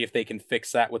 See if they can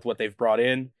fix that with what they've brought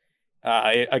in.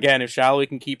 Again, if Shalhoub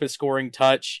can keep his scoring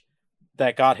touch,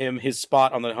 that got him his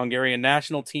spot on the Hungarian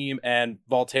national team, and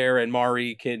Voltaire and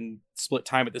Mari can split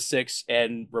time at the 6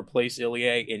 and replace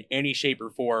Ilie in any shape or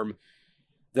form,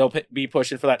 they'll be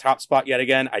pushing for that top spot yet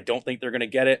again. I don't think they're going to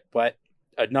get it, but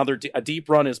a deep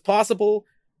run is possible.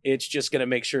 It's just going to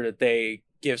make sure that they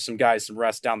give some guys some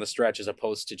rest down the stretch as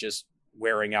opposed to just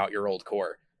wearing out your old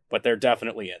core. But they're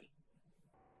definitely in.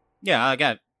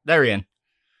 Yeah, they're in.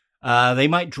 They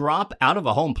might drop out of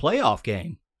a home playoff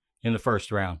game in the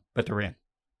first round, but they're in.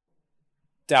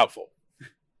 Doubtful.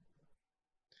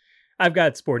 I've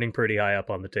got Sporting pretty high up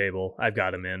on the table. I've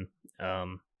got them in.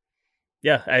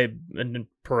 And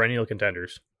perennial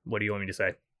contenders. What do you want me to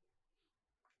say?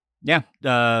 Yeah,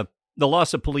 the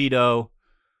loss of Polito,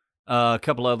 a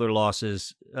couple other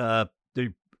losses.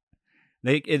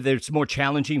 It's more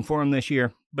challenging for them this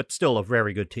year, but still a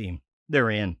very good team. They're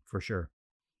in for sure.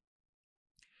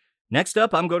 Next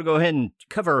up, I'm going to go ahead and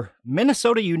cover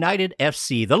Minnesota United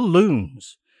FC, the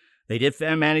Loons. They did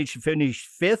manage to finish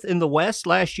 5th in the West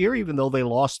last year, even though they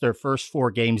lost their first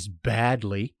 4 games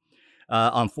badly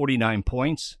on 49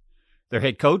 points. Their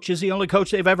head coach is the only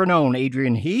coach they've ever known,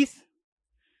 Adrian Heath.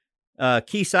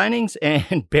 Key signings,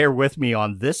 and bear with me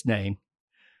on this name,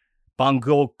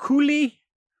 Bangokuli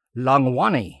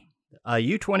Langwani. a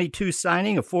U22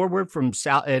 signing, a forward from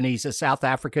South, and he's a South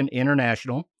African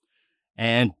international.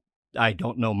 And I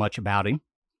don't know much about him.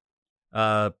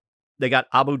 They got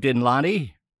Abu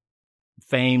Dinladi,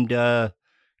 famed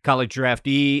college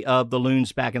draftee of the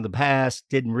Loons back in the past.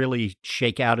 Didn't really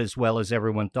shake out as well as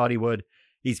everyone thought he would.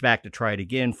 He's back to try it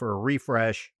again for a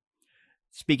refresh.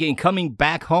 Speaking, coming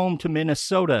back home to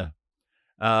Minnesota,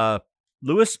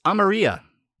 Luis Amarilla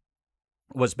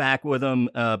was back with him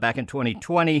back in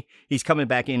 2020. He's coming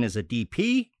back in as a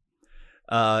DP.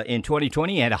 In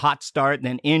 2020, he had a hot start, and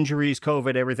then injuries,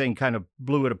 COVID, everything kind of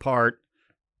blew it apart.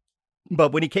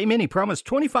 But when he came in, he promised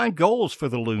 25 goals for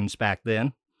the Loons back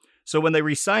then. So when they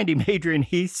re-signed him, Adrian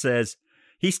Heath says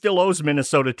he still owes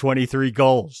Minnesota 23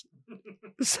 goals.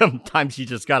 Sometimes you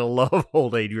just got to love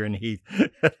old Adrian Heath.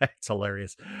 That's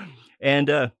hilarious.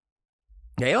 And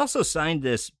they also signed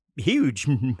this huge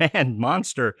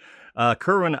monster,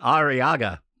 Kervin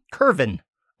Arriaga.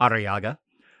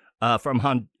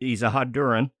 He's a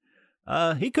Honduran.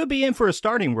 He could be in for a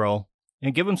starting role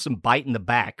and give him some bite in the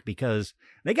back because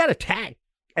they got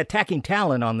attacking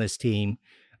talent on this team.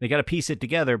 They got to piece it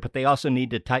together, but they also need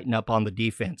to tighten up on the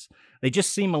defense. They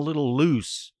just seem a little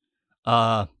loose,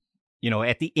 at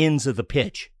the ends of the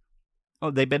pitch.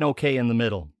 Oh, they've been okay in the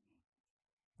middle.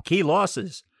 Key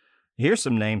losses. Here's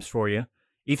some names for you.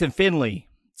 Ethan Finley,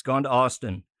 it's gone to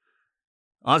Austin.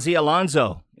 Ozzy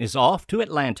Alonso is off to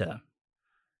Atlanta.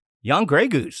 Jan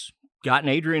Gregus got in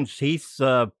Adrian Heath's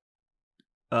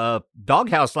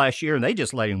doghouse last year, and they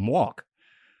just let him walk.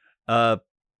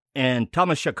 And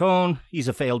Thomas Chacon, he's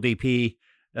a failed DP.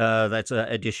 That's an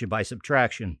addition by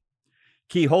subtraction.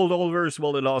 Key holdovers,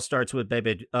 well, it all starts with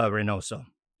Bebe Reynoso.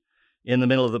 In the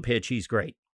middle of the pitch, he's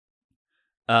great.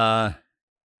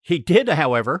 He did,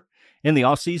 however, in the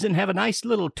offseason, have a nice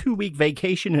little 2-week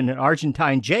vacation in an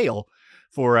Argentine jail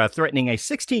for threatening a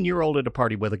 16-year-old at a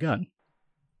party with a gun.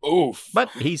 Oof. But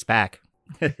he's back.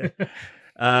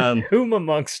 Whom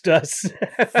amongst us?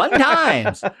 Fun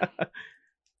times.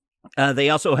 They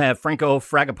also have Franco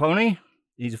Fragapane.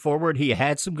 He's a forward. He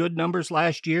had some good numbers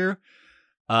last year.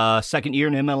 Second year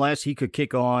in MLS, he could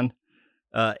kick on.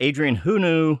 Adrien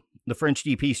Hunou, the French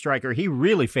DP striker, he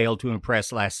really failed to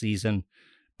impress last season.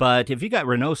 But if you got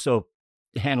Reynoso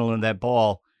handling that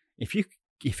ball, if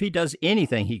he does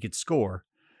anything, he could score.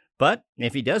 But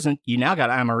if he doesn't, you now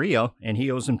got Amarillo, and he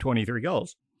owes him 23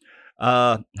 goals.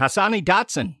 Hassani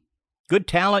Dotson, good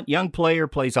talent, young player,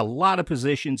 plays a lot of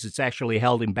positions. It's actually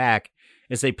held him back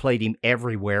as they played him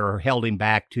everywhere or held him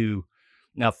back to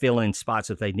fill in spots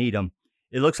if they need him.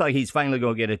 It looks like he's finally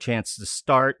going to get a chance to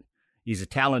start. He's a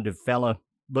talented fella.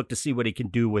 Look to see what he can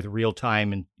do with real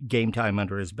time and game time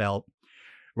under his belt.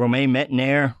 Romain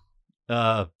Mettenaire,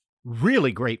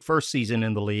 really great first season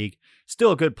in the league.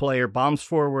 Still a good player. Bombs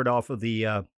forward off of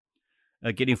the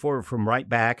getting forward from right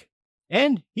back.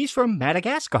 And he's from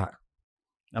Madagascar.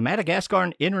 A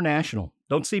Madagascar international.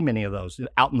 Don't see many of those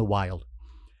out in the wild.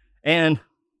 And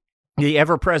the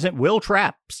ever-present Will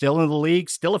Trapp, still in the league,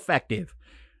 still effective.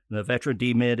 The veteran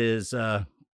D-mid is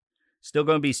still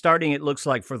going to be starting, it looks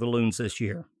like, for the Loons this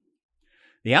year.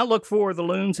 The outlook for the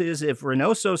Loons is if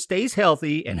Reynoso stays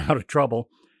healthy and out of trouble,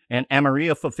 and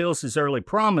Amarillo fulfills his early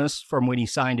promise from when he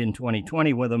signed in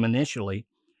 2020 with them initially,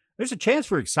 there's a chance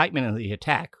for excitement in the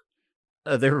attack.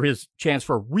 There is chance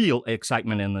for real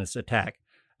excitement in this attack.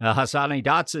 Hassani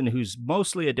Dotson, who's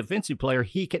mostly a defensive player,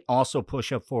 he can also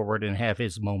push up forward and have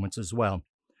his moments as well.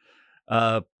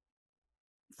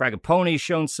 Fragapone's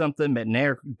shown something.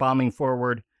 Mettenaire bombing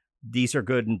forward. These are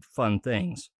good and fun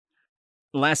things.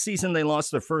 Last season, they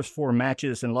lost their first 4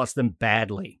 matches and lost them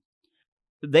badly.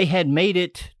 They had made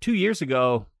it 2 years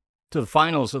ago to the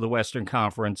finals of the Western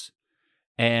Conference,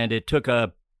 and it took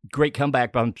a great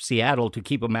comeback by Seattle to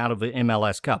keep them out of the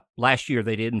MLS Cup. Last year,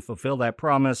 they didn't fulfill that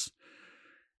promise.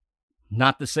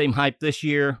 Not the same hype this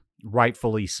year,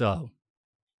 rightfully so.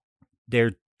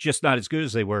 They're just not as good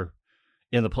as they were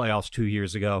in the playoffs 2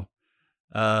 years ago.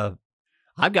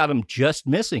 I've got them just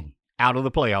missing out of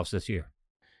the playoffs this year.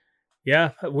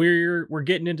 Yeah, we're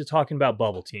getting into talking about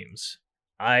bubble teams.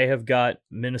 I have got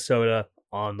Minnesota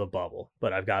on the bubble,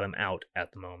 but I've got them out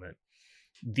at the moment.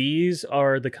 These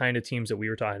are the kind of teams that we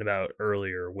were talking about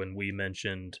earlier when we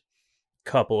mentioned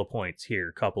couple of points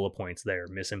here, couple of points there,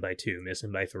 missing by 2,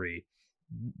 missing by 3.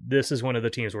 This is one of the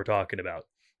teams we're talking about.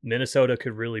 Minnesota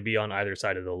could really be on either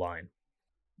side of the line.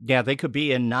 Yeah, they could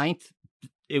be in 9th.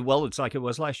 It's like it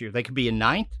was last year. They could be in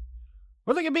 9th,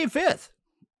 or they could be in 5th.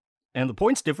 And the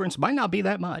points difference might not be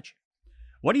that much.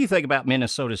 What do you think about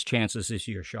Minnesota's chances this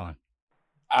year, Sean?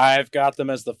 I've got them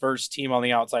as the first team on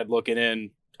the outside looking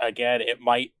in. Again, it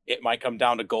might come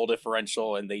down to goal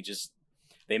differential, and they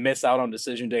they miss out on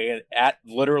decision day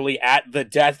literally at the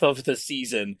death of the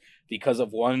season because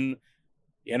of one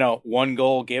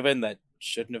goal given that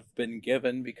shouldn't have been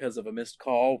given because of a missed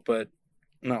call, but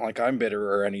not like I'm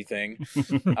bitter or anything.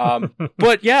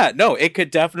 But yeah, no, it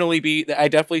could definitely be. I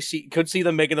definitely could see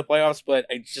them making the playoffs, but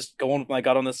I just going with my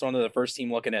gut on this one to the first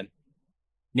team looking in.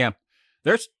 Yeah,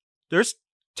 there's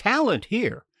talent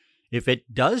here. If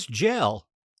it does gel,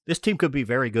 this team could be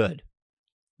very good.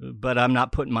 But I'm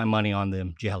not putting my money on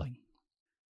them gelling.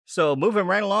 So moving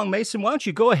right along, Mason, why don't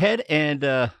you go ahead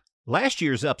and last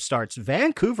year's upstarts,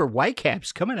 Vancouver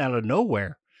Whitecaps, coming out of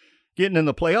nowhere, getting in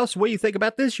the playoffs. What do you think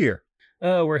about this year?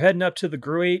 We're heading up to the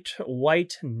Great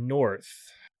White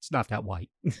North. It's not that white.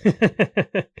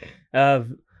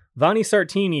 Vani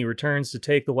Sartini returns to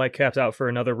take the Whitecaps out for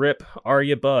another rip. Are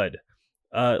you, bud?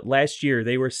 Last year,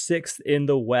 they were 6th in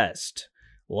the West.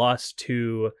 Lost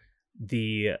to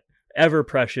the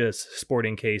ever-precious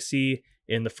Sporting KC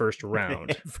in the first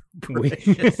round.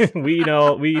 we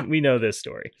know this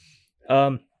story.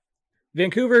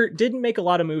 Vancouver didn't make a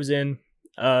lot of moves in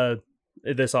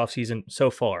this offseason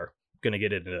so far. Going to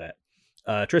get into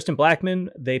that. Tristan Blackman,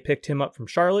 they picked him up from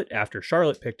Charlotte after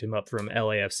Charlotte picked him up from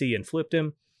LAFC and flipped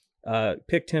him.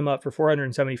 Picked him up for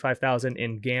 $475,000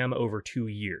 in GAM over 2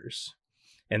 years.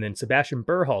 And then Sebastian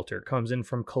Berhalter comes in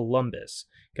from Columbus.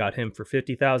 Got him for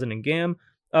 $50,000 in GAM,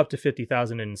 up to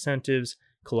 $50,000 in incentives.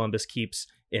 Columbus keeps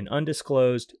an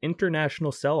undisclosed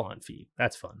international sell-on fee.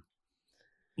 That's fun.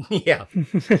 Yeah.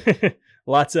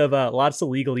 Lots of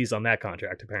legalese on that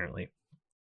contract, apparently.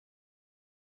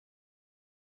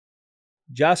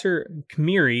 Jasser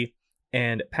Khmiri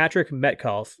and Patrick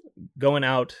Metcalf going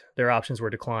out. Their options were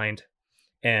declined.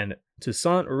 And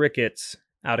Toussaint Ricketts,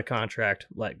 out of contract,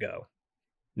 let go.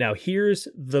 Now here's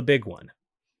the big one.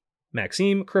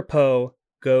 Maxime Crepeau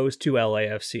goes to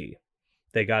LAFC.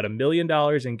 They got $1 million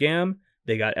in GAM.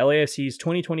 They got LAFC's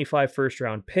 2025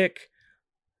 first-round pick,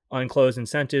 unclosed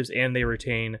incentives, and they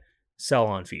retain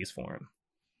sell-on fees for him.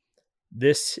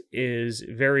 This is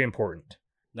very important.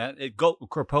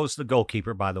 Crepeau's the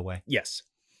goalkeeper, by the way. Yes.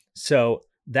 So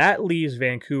that leaves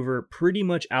Vancouver pretty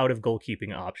much out of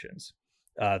goalkeeping options.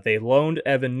 They loaned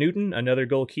Evan Newton, another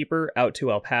goalkeeper, out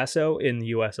to El Paso in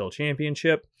the USL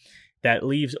Championship. That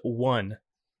leaves one.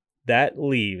 That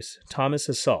leaves Thomas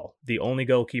Hasal, the only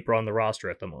goalkeeper on the roster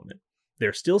at the moment.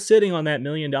 They're still sitting on that $1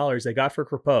 million they got for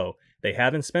Crepeau. They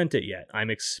haven't spent it yet. I'm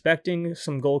expecting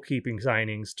some goalkeeping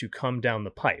signings to come down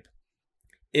the pipe.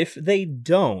 If they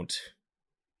don't,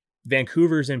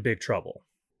 Vancouver's in big trouble.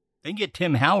 They can get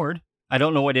Tim Howard. I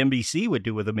don't know what NBC would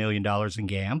do with $1 million in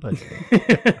GAM, but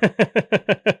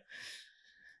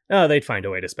oh, they'd find a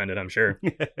way to spend it, I'm sure.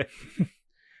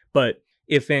 But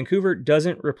if Vancouver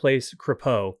doesn't replace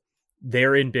Crepeau,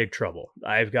 they're in big trouble.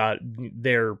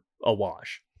 They're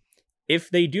awash. If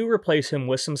they do replace him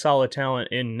with some solid talent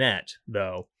in net,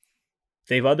 though,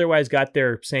 they've otherwise got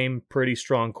their same pretty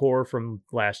strong core from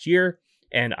last year,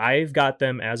 and I've got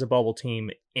them as a bubble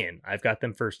team in. I've got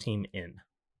them first team in.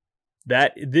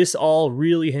 This all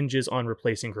really hinges on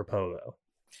replacing Crepeau, though.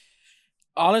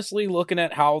 Honestly, looking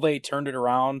at how they turned it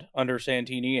around under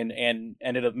Santini and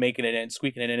ended up making it and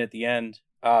squeaking it in at the end,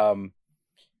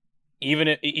 even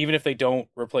if they don't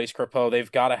replace Crepeau,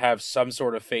 they've got to have some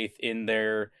sort of faith in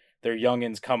their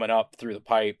youngins coming up through the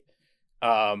pipe.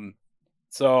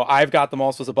 So I've got them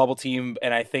also as a bubble team,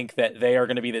 and I think that they are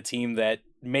going to be the team that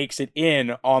makes it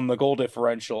in on the goal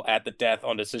differential at the death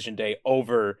on decision day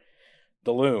over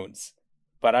the Loons.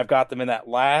 But I've got them in that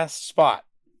last spot,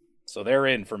 so they're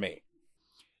in for me.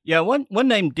 Yeah, one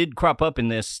name did crop up in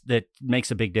this that makes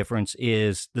a big difference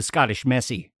is the Scottish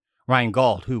Messi, Ryan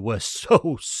Gauld, who was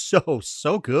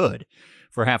so good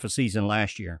for half a season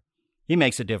last year. He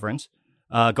makes a difference.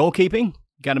 Goalkeeping,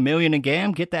 got $1 million in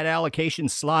GAM, get that allocation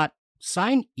slot.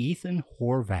 Sign Ethan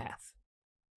Horvath.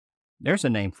 There's a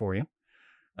name for you.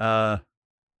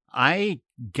 I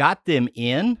got them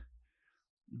in,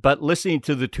 but listening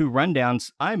to the two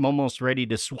rundowns, I'm almost ready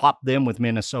to swap them with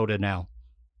Minnesota now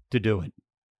to do it.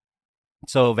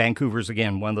 So Vancouver's,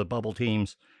 again, one of the bubble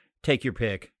teams. Take your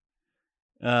pick.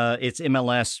 It's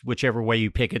MLS. Whichever way you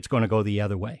pick, it's going to go the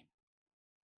other way.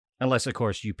 Unless, of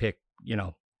course, you pick,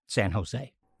 San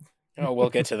Jose. Oh, we'll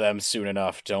get to them soon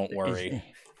enough. Don't worry.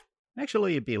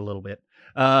 Actually, it'd be a little bit.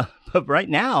 But right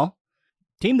now,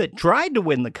 team that tried to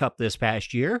win the Cup this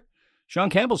past year,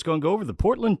 Sean Campbell's going to go over the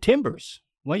Portland Timbers.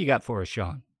 What you got for us,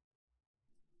 Sean?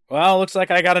 Well, looks like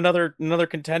I got another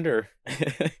contender.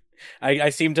 I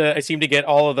seem to get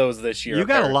all of those this year. You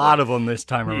got apparently a lot of them this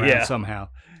time around somehow.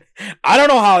 I don't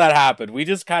know how that happened. We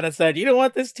just kind of said, you know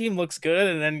what, this team looks good,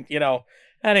 and then,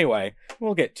 anyway,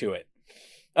 we'll get to it.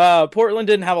 Portland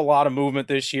didn't have a lot of movement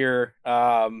this year.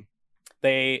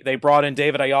 They brought in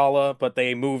David Ayala, but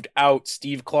they moved out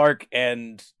Steve Clark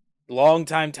and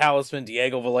longtime talisman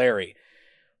Diego Valeri.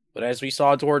 But as we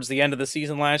saw towards the end of the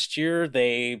season last year,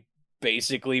 they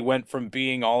basically went from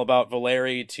being all about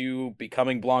Valeri to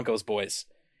becoming Blanco's boys.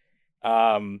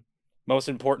 Most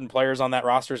important players on that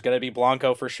roster is going to be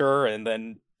Blanco for sure, and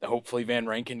then hopefully Van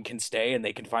Rankin can stay and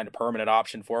they can find a permanent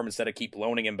option for him instead of keep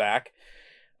loaning him back.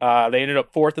 They ended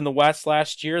up 4th in the West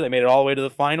last year. They made it all the way to the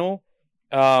final.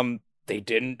 They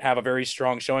didn't have a very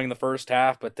strong showing in the first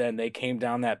half, but then they came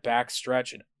down that back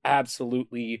stretch and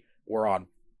absolutely were on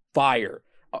fire.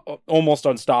 Almost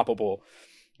unstoppable.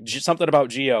 Just something about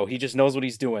Gio. He just knows what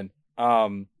he's doing.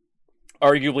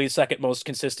 Arguably second most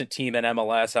consistent team in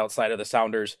MLS outside of the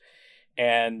Sounders.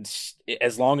 And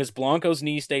as long as Blanco's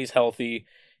knee stays healthy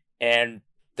and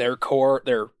their core,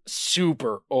 their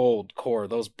super old core,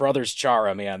 those brothers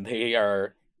Chara, man,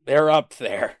 they're up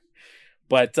there.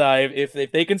 But if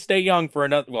they can stay young for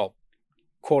another, well,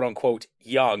 quote unquote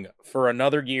young for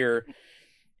another year,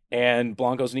 and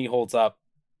Blanco's knee holds up,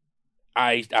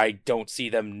 I don't see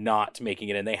them not making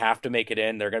it in. They have to make it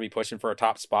in. They're going to be pushing for a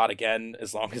top spot again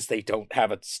as long as they don't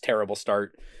have a terrible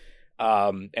start.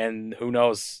 And who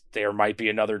knows, there might be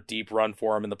another deep run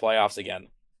for them in the playoffs again.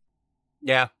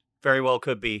 Yeah, very well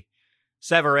could be.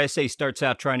 Savarese starts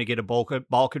out trying to get a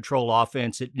ball control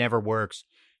offense. It never works.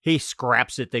 He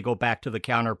scraps it. They go back to the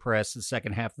counter press the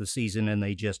second half of the season, and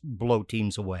they just blow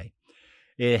teams away.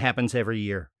 It happens every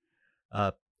year.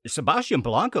 Sebastian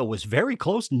Blanco was very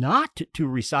close not to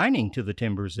resigning to the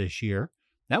Timbers this year.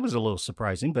 That was a little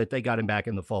surprising, but they got him back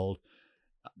in the fold.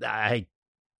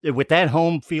 With that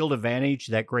home field advantage,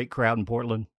 that great crowd in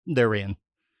Portland, they're in.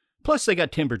 Plus, they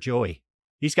got Timber Joey.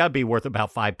 He's got to be worth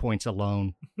about 5 points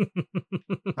alone.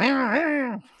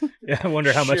 Yeah, I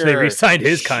wonder how much they re-signed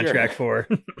his contract for.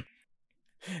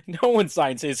 No one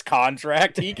signs his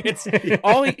contract. He gets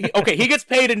he gets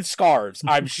paid in scarves,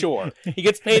 I'm sure. He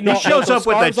gets paid in He shows up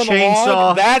with a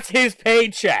chainsaw. That's his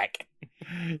paycheck.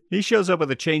 He shows up with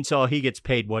a chainsaw. He gets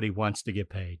paid what he wants to get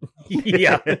paid.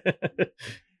 Yeah.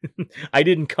 I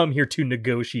didn't come here to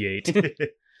negotiate.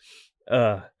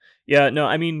 Yeah, no,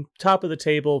 I mean, top of the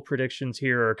table predictions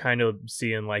here are kind of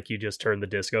seeing like you just turn the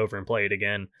disc over and play it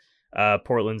again.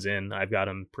 Portland's in. I've got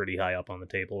them pretty high up on the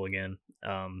table again.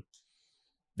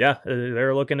 Yeah,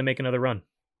 they're looking to make another run.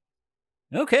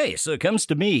 Okay, so it comes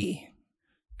to me.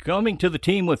 Coming to the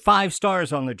team with 5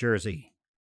 stars on the jersey.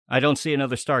 I don't see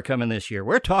another star coming this year.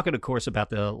 We're talking, of course, about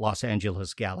the Los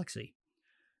Angeles Galaxy.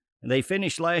 They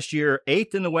finished last year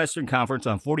 8th in the Western Conference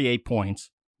on 48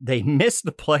 points. They missed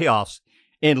the playoffs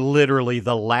in literally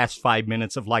the last 5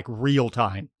 minutes of like real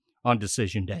time on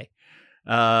decision day.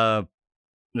 The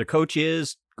coach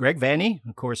is Greg Vanney.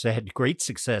 Of course, they had great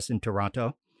success in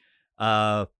Toronto.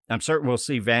 I'm certain we'll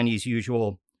see Vanney's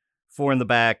usual 4 in the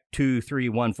back,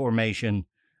 2-3-1 formation,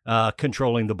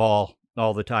 controlling the ball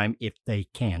all the time if they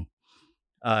can.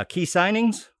 Key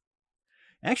signings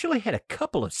actually had a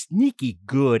couple of sneaky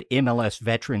good MLS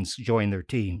veterans join their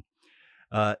team.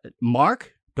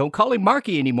 Mark, don't call him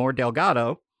Marky anymore,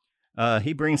 Delgado.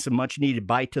 He brings some much-needed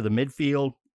bite to the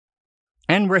midfield.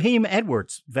 And Raheem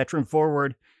Edwards, veteran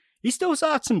forward, he still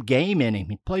got some game in him.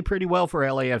 He played pretty well for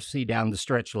LAFC down the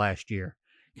stretch last year.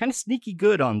 Kind of sneaky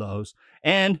good on those.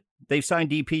 And they've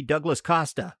signed DP Douglas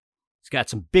Costa. He's got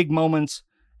some big moments,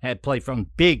 had played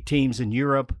from big teams in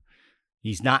Europe.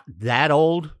 He's not that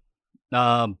old.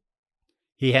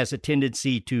 He has a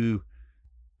tendency to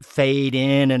fade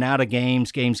in and out of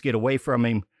games. Games get away from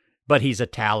him, but he's a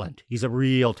talent. He's a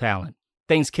real talent.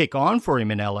 Things kick on for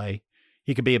him in LA.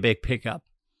 He could be a big pickup.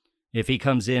 If he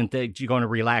comes in, you're going to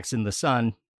relax in the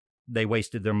sun. They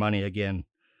wasted their money again.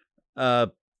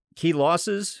 Key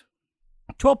losses.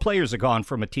 12 players are gone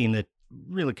from a team that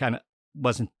really kind of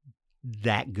wasn't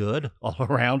that good all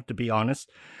around, to be honest.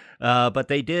 But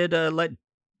they did let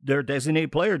their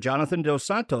designated player, Jonathan Dos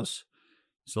Santos,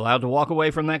 is allowed to walk away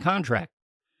from that contract.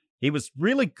 He was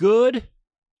really good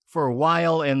for a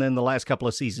while, and then the last couple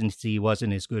of seasons, he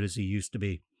wasn't as good as he used to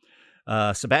be.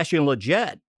 Sebastian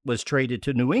Lletget was traded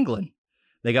to New England.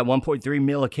 They got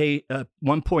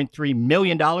 $1.3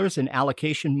 million in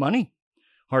allocation money.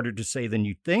 Harder to say than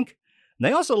you'd think. And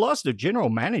they also lost their general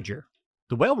manager.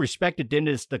 The well-respected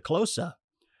Dennis de Closa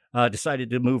decided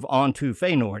to move on to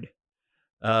Feyenoord.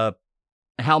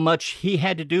 How much he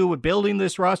had to do with building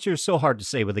this roster is so hard to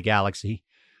say with the Galaxy.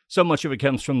 So much of it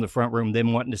comes from the front room,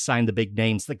 them wanting to sign the big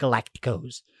names, the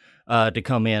Galacticos, to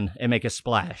come in and make a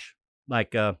splash.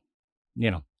 Like,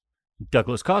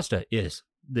 Douglas Costa is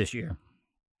this year.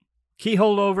 Key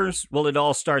holdovers, well, it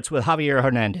all starts with Javier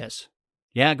Hernandez.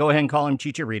 Yeah, go ahead and call him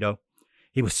Chicharito.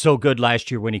 He was so good last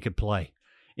year when he could play.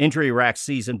 Injury-racked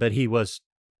season, but he was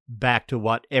back to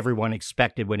what everyone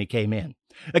expected when he came in.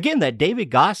 Again, that David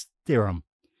Goss theorem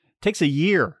takes a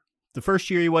year. The first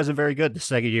year he wasn't very good. The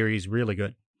second year he's really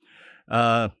good.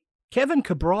 Kevin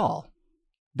Cabral.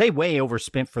 They way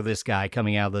overspent for this guy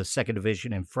coming out of the second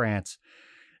division in France.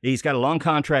 He's got a long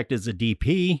contract as a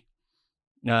DP.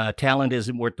 Talent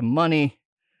isn't worth the money,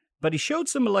 but he showed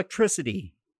some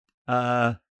electricity.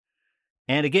 And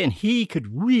again, he could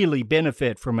really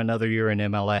benefit from another year in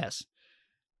MLS.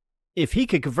 If he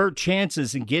could convert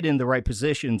chances and get in the right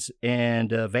positions,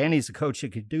 and Vanny's the coach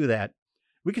that could do that,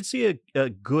 we could see a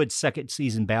good second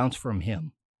season bounce from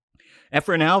him.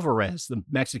 Efrain Alvarez, the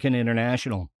Mexican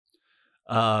international,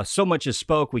 so much is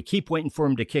spoke. We keep waiting for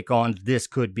him to kick on. This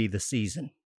could be the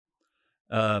season.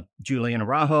 Julian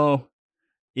Araujo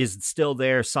is still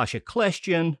there. Sasha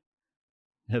Kljestan,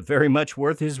 very much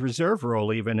worth his reserve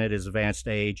role, even at his advanced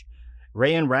age.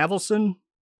 Rayan Ravelson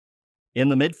in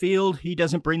the midfield, he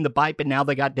doesn't bring the bite, but now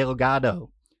they got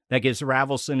Delgado. That gives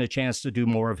Ravelson a chance to do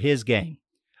more of his game.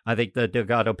 I think the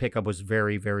Delgado pickup was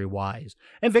very, very wise.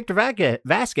 And Victor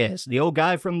Vasquez, the old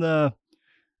guy from the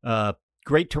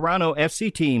great Toronto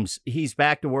FC teams, he's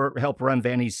back to help run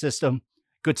Vanny's system.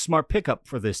 Good, smart pickup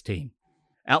for this team.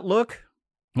 Outlook,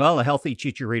 well, a healthy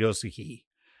Chicharito's the key.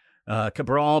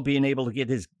 Cabral being able to get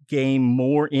his game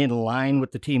more in line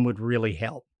with the team would really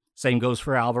help. Same goes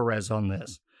for Alvarez on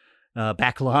this.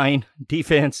 Back line,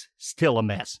 defense, still a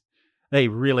mess. They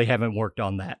really haven't worked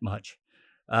on that much.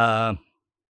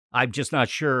 I'm just not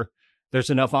sure there's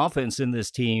enough offense in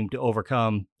this team to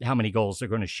overcome how many goals they're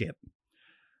going to ship.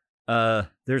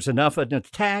 There's enough of an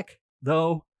attack,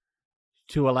 though,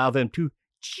 to allow them to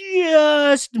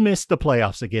just miss the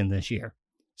playoffs again this year.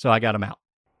 So I got them out.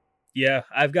 Yeah,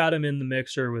 I've got him in the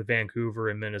mixer with Vancouver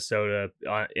and Minnesota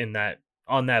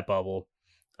on that bubble,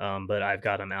 but I've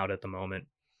got him out at the moment.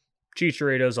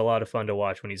 Chicharito's a lot of fun to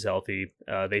watch when he's healthy.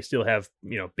 They still have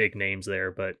big names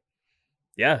there, but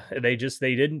yeah, they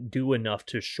didn't do enough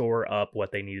to shore up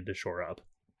what they needed to shore up.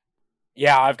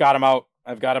 Yeah, I've got them out.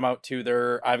 I've got them out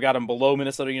too. I've got them below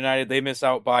Minnesota United. They miss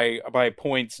out by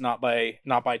points, not by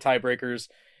tiebreakers.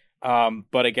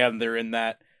 But again, they're in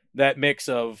that mix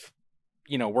of,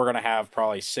 we're gonna have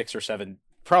probably 6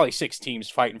 teams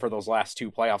fighting for those last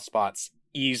 2 playoff spots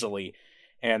easily,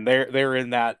 and they're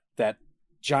in that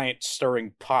giant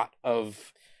stirring pot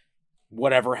of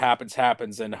whatever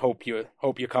happens, and hope you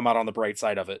come out on the bright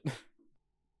side of it.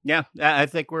 Yeah, I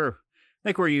think we're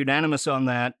unanimous on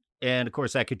that, and of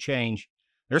course that could change.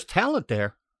 There's talent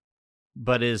there,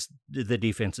 but the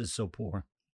defense is so poor.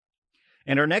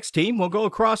 And our next team will go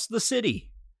across the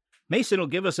city. Mason will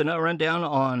give us a rundown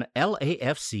on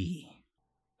LAFC.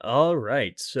 All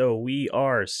right, so we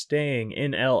are staying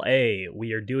in LA.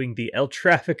 We are doing the El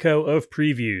Trafico of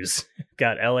previews.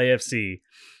 Got LAFC.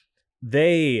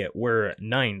 They were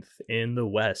 9th in the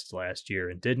West last year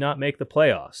and did not make the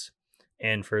playoffs.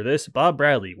 And for this, Bob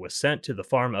Bradley was sent to the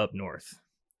farm up north.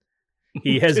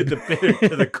 He has to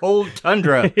the cold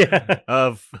tundra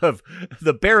of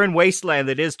the barren wasteland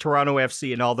that is Toronto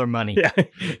FC and all their money. Yeah.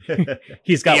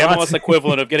 He's got the MLS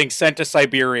equivalent of getting sent to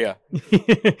Siberia.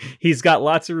 He's got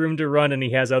lots of room to run, and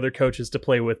he has other coaches to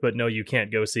play with, but no, you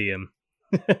can't go see him.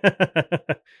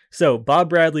 So Bob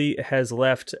Bradley has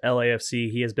left LAFC.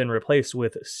 He has been replaced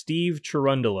with Steve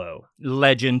Cherundolo.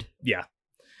 Legend. Yeah.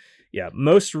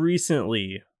 Most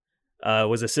recently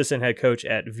was assistant head coach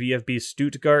at VfB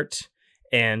Stuttgart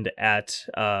and at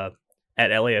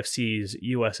LAFC's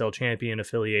USL champion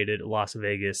affiliated Las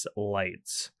Vegas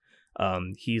Lights.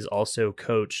 He's also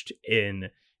coached in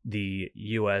the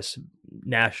US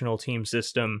national team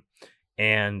system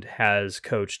and has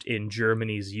coached in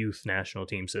Germany's youth national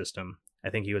team system. I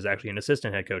think he was actually an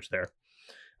assistant head coach there.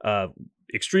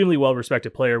 Extremely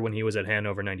well-respected player when he was at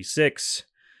Hannover 96.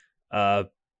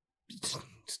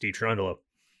 Steve Cherundolo.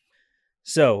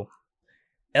 So,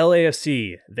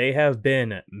 LAFC, they have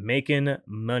been making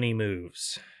money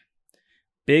moves.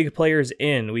 Big players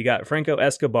in. We got Franco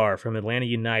Escobar from Atlanta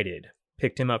United.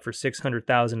 Picked him up for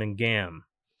 $600,000 in GAM.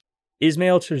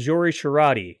 Ismail Tajori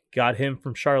Sharati, got him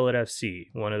from Charlotte FC.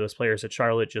 One of those players that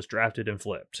Charlotte just drafted and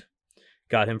flipped.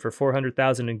 Got him for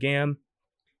 $400,000 in GAM.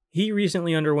 He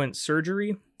recently underwent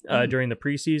surgery during the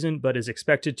preseason, but is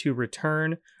expected to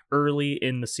return early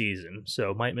in the season.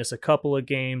 So might miss a couple of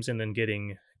games and then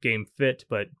getting game fit,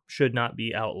 but should not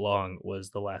be out long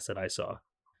was the last that I saw.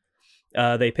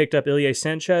 They picked up Ilie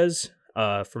Sanchez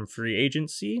from free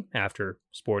agency after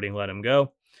Sporting let him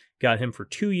go. Got him for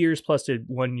 2 years plus a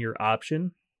 1-year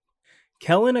option.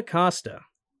 Kellen Acosta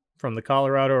from the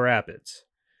Colorado Rapids.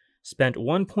 spent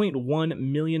 $1.1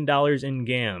 million in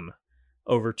GAM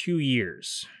over 2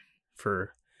 years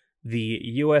for the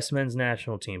U.S. men's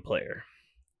national team player.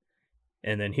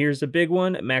 And then here's the big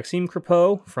one. Maxime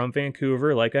Crepeau from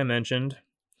Vancouver, like I mentioned,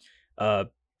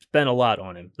 spent a lot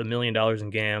on him. The $1 million in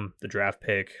GAM, the draft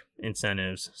pick,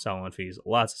 incentives, sell-on fees,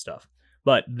 lots of stuff.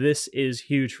 But this is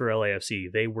huge for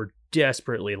LAFC. They were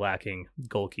desperately lacking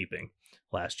goalkeeping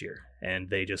last year, and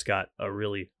they just got a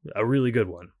really good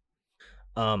one.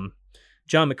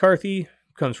 John McCarthy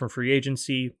comes from free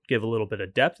agency, give a little bit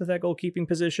of depth at that goalkeeping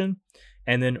position.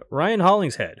 And then Ryan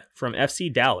Hollingshead from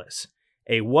FC Dallas,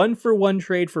 a 1-for-1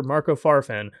 trade for Marco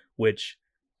Farfan, which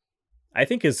I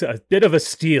think is a bit of a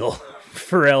steal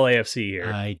for LAFC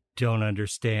here. I don't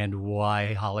understand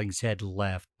why Hollingshead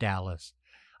left Dallas.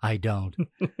 I don't.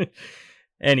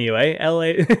 Anyway,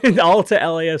 all to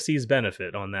LAFC's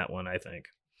benefit on that one, I think.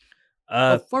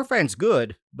 Farfan's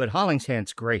good, but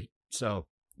Hollingshead's great. So,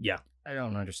 yeah. I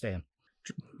don't understand.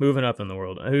 Moving up in the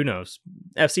world. Who knows?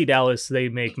 FC Dallas, they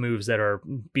make moves that are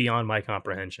beyond my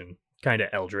comprehension. Kind of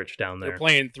eldritch down there. They're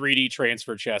playing 3D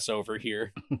transfer chess over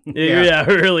here. Yeah,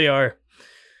 really are.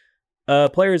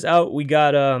 Players out. We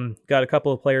got a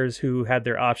couple of players who had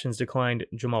their options declined.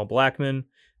 Jamal Blackman,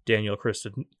 Daniel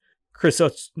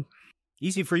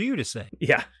Easy for you to say.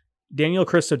 Yeah. Daniel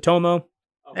Cristotomo.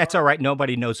 That's all right.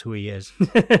 Nobody knows who he is.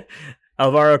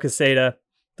 Alvaro Caseta,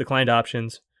 declined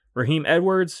options. Raheem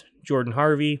Edwards, Jordan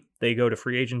Harvey, they go to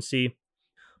free agency.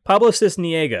 Pablo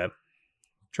Cisniega,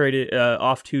 traded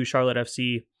off to Charlotte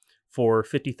FC for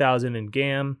 $50,000 in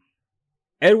GAM.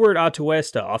 Edward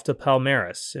Atuesta off to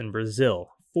Palmeiras in Brazil,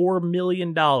 $4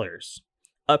 million,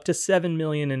 up to $7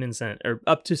 million in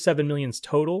up to $7 million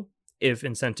total if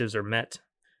incentives are met.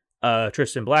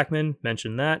 Tristan Blackman,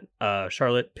 mentioned that.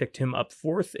 Charlotte picked him up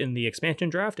 4th in the expansion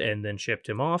draft and then shipped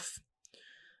him off.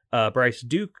 Bryce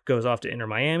Duke goes off to Inter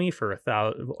Miami for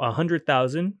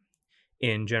 $100,000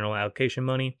 in general allocation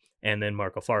money, and then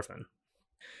Marco Farfan.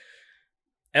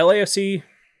 LAFC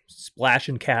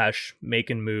splashing cash,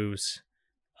 making moves.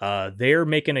 They're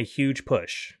making a huge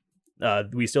push.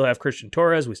 We still have Christian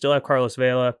Torres. We still have Carlos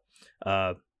Vela.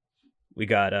 We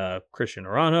got Christian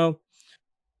Araujo.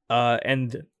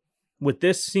 And with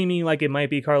this seeming like it might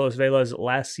be Carlos Vela's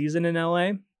last season in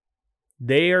LA,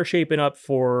 they are shaping up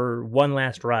for one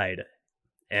last ride.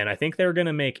 And I think they're going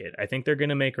to make it. I think they're going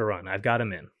to make a run. I've got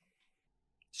them in.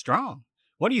 Strong.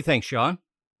 What do you think, Sean?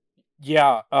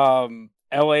 Yeah,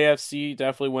 LAFC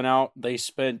definitely went out. They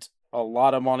spent a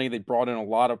lot of money. They brought in a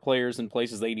lot of players in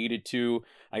places they needed to.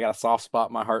 I got a soft spot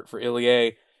in my heart for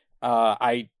Ilie.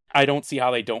 I don't see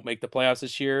how they don't make the playoffs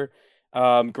this year.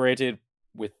 Granted,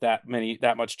 with that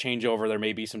much changeover, there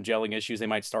may be some gelling issues. They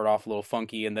might start off a little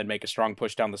funky and then make a strong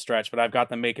push down the stretch, but I've got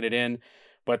them making it in.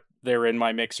 But they're in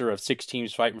my mixer of 6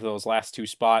 teams fighting for those last 2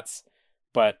 spots,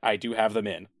 but I do have them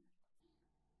in.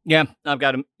 Yeah, I've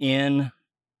got them in.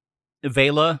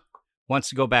 Vela wants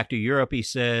to go back to Europe. He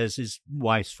says his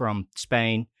wife's from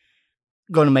Spain.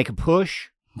 Going to make a push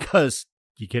because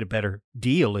you get a better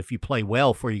deal if you play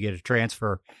well before you get a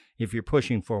transfer if you're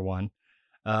pushing for one.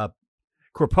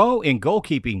 Crepeau in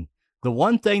goalkeeping, the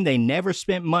one thing they never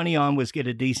spent money on was get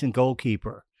a decent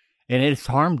goalkeeper, and it's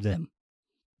harmed them.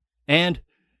 And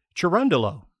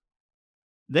Cherundolo,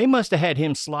 they must have had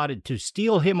him slotted to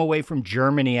steal him away from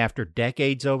Germany after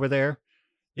decades over there.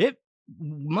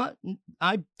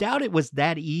 I doubt it was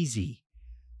that easy.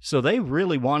 So they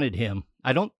really wanted him.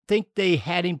 I don't think they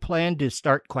had him planned to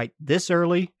start quite this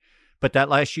early, but that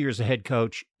last year as a head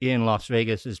coach in Las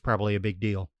Vegas is probably a big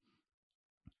deal.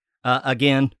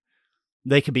 Again,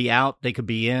 they could be out, they could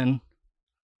be in.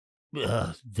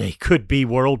 They could be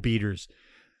world beaters.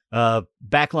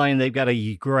 Backline, they've got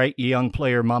a great young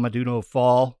player, Mamadou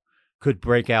Fall, could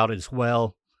break out as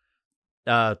well.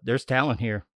 There's talent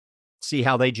here. See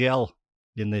how they gel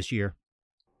in this year.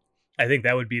 I think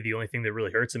that would be the only thing that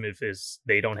really hurts them is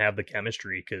they don't have the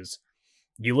chemistry, because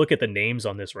you look at the names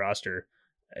on this roster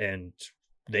and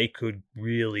they could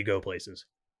really go places.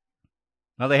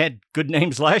 Well, they had good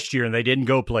names last year and they didn't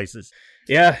go places.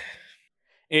 Yeah.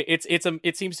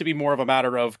 It seems to be more of a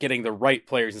matter of getting the right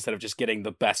players instead of just getting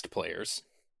the best players.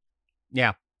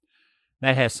 Yeah.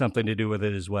 That has something to do with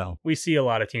it as well. We see a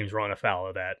lot of teams run afoul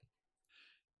of that.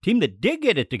 Team that did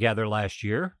get it together last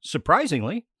year,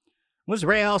 surprisingly, was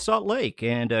Real Salt Lake,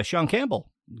 and Sean Campbell.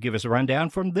 Give us a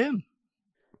rundown from them.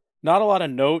 Not a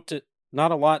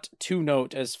lot to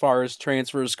note as far as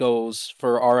transfers goes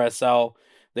for RSL.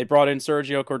 They brought in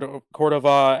Sergio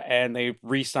Cordova, and they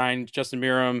re-signed Justin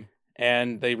Miram,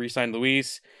 and they re-signed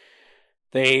Luis.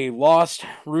 They lost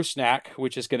Rusnak,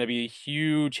 which is going to be a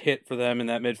huge hit for them in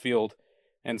that midfield.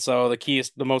 And so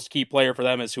the most key player for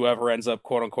them is whoever ends up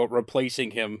quote unquote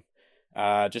replacing him.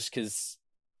 Just because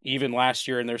even last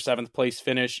year in their 7th place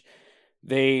finish,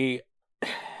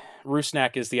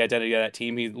 Rusnak is the identity of that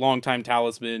team. He's a longtime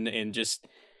talisman, and just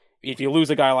if you lose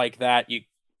a guy like that,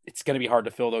 it's going to be hard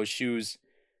to fill those shoes.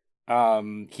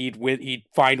 He'd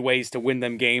find ways to win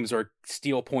them games or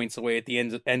steal points away at the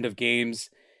end of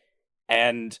games.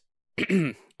 And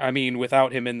I mean,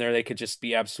 without him in there, they could just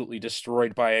be absolutely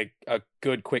destroyed by a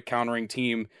good, quick countering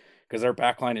team because their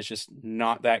backline is just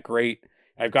not that great.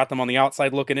 I've got them on the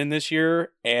outside looking in this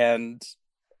year, and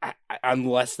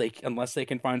unless they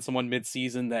can find someone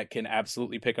mid-season that can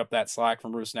absolutely pick up that slack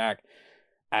from Rusnak,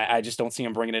 I just don't see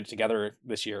him bringing it together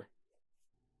this year.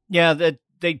 Yeah,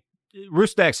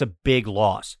 Rusnak's a big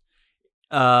loss.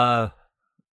 Ochoa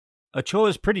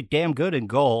is pretty damn good in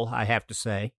goal, I have to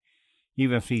say.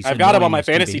 Even if he's I've got him on my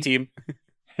fantasy team.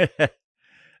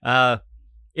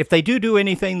 If they do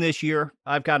anything this year,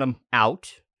 I've got him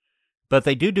out. But if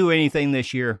they do anything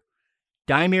this year,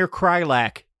 Damir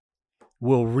Kreilach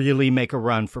will really make a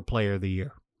run for Player of the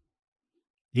Year.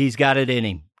 He's got it in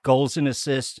him. Goals and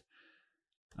assists.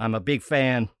 I'm a big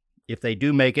fan. If they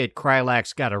do make it,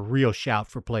 Kreilach's got a real shout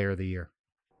for Player of the Year.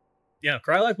 Yeah,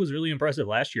 Kreilach was really impressive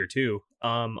last year, too,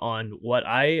 on what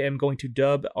I am going to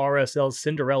dub RSL's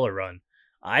Cinderella run.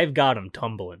 I've got him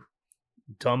tumbling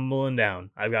down.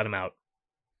 I've got him out.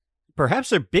 Perhaps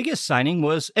their biggest signing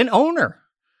was an owner,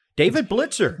 David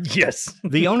Blitzer. Yes.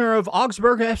 The owner of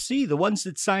Augsburg FC, the ones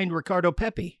that signed Ricardo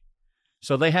Pepi.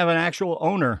 So they have an actual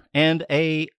owner and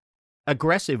a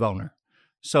aggressive owner.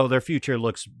 So their future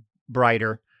looks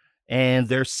brighter. And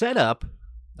their setup,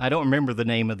 I don't remember the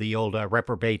name of the old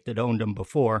reprobate that owned them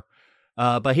before,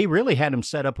 but he really had them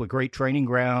set up with great training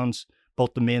grounds,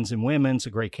 both the men's and women's, a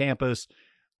great campus,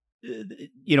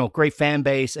 great fan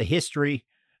base, a history.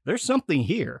 There's something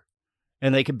here,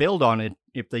 and they can build on it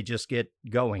if they just get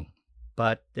going,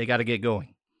 but they got to get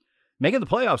going. Making the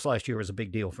playoffs last year was a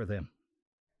big deal for them.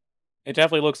 It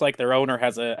definitely looks like their owner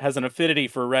has an affinity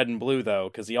for red and blue, though,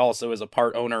 because he also is a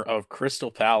part owner of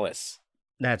Crystal Palace.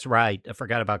 That's right. I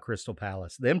forgot about Crystal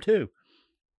Palace. Them too.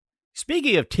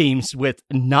 Speaking of teams with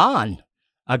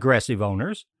non-aggressive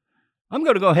owners, I'm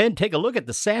going to go ahead and take a look at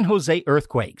the San Jose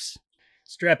Earthquakes.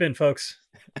 Strap in, folks.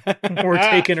 We're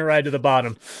taking a ride to the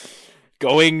bottom.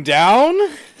 Going down?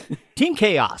 Team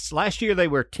Chaos. Last year, they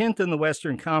were 10th in the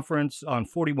Western Conference on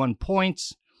 41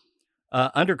 points.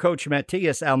 Under coach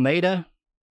Matias Almeida,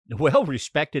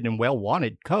 well-respected and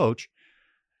well-wanted coach.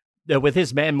 With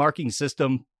his man-marking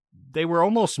system, they were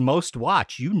almost most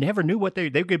watched. You never knew what they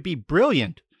could be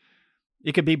brilliant.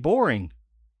 It could be boring.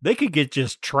 They could get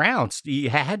just trounced. You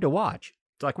had to watch.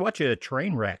 It's like watching a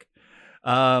train wreck.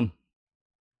 Now,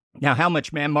 how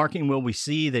much man marking will we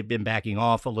see? They've been backing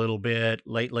off a little bit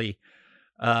lately.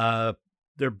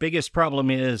 Their biggest problem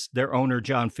is their owner,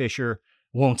 John Fisher,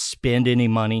 won't spend any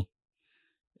money.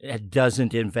 It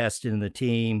doesn't invest in the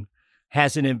team.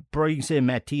 Brings in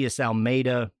Matias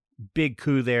Almeida. Big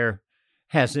coup there.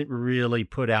 Hasn't really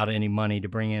put out any money to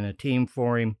bring in a team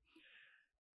for him.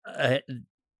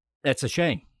 That's a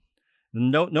shame.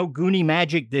 No Goonie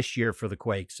magic this year for the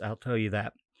Quakes, I'll tell you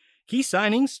that. Key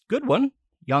signings, good one.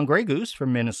 Jan Gregus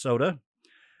from Minnesota.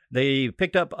 They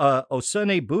picked up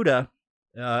Osune Buda,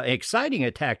 exciting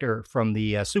attacker from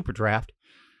the Super Draft.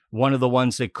 One of the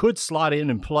ones that could slot in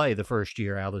and play the first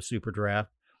year out of the Super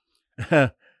Draft.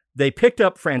 They picked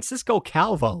up Francisco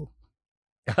Calvo,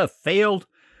 a failed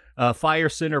fire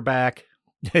center back.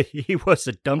 He was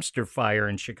a dumpster fire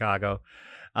in Chicago.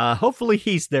 Hopefully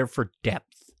he's there for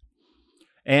depth.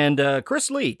 And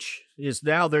Chris Leach is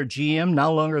now their GM,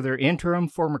 no longer their interim,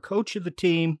 former coach of the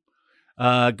team.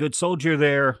 Good soldier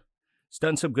there. He's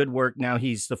done some good work. Now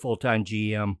he's the full-time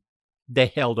GM. They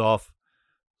held off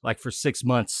like for 6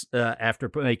 months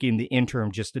after making the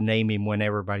interim just to name him when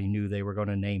everybody knew they were going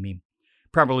to name him.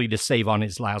 Probably to save on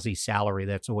his lousy salary.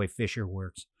 That's the way Fisher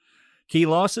works. Key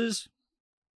losses,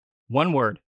 one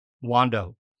word,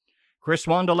 Wando. Chris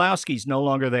Wondolowski's no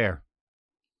longer there.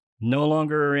 No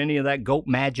longer any of that goat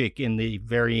magic in the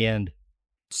very end.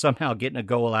 Somehow getting a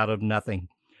goal out of nothing.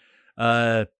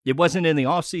 It wasn't in the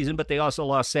offseason, but they also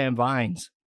lost Sam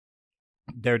Vines,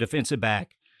 their defensive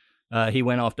back. He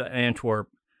went off to Antwerp.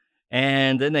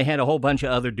 And then they had a whole bunch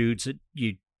of other dudes that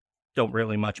you don't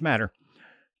really much matter.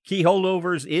 Key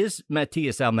holdovers is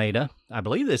Matias Almeida. I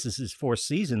believe this is his 4th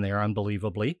season there,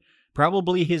 unbelievably.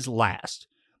 Probably his last.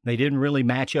 They didn't really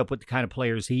match up with the kind of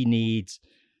players he needs.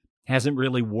 Hasn't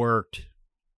really worked.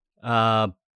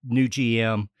 New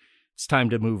GM. It's time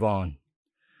to move on.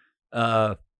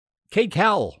 Cade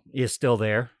Cowell is still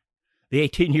there. The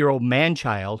 18-year-old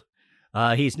man-child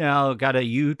He's now got a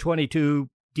U22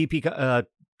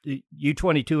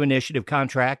 U22 initiative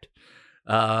contract.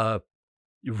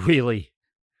 Really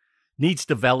needs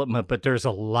development, but there's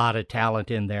a lot of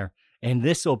talent in there. And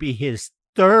this will be his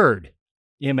third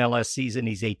MLS season.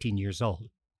 He's 18 years old.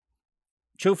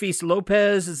 Chofis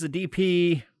Lopez is the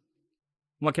DP.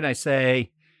 What can I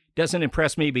say? Doesn't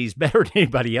impress me, but he's better than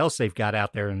anybody else they've got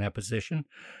out there in that position.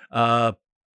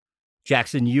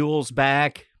 Jackson Ewell's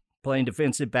back, playing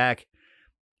defensive back.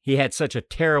 He had such a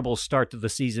terrible start to the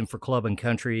season for club and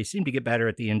country. He seemed to get better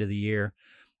at the end of the year.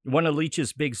 One of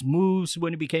Leach's big moves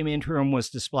when he became interim was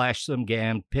to splash some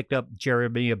GAM, picked up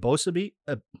Jeremy Ebobisse.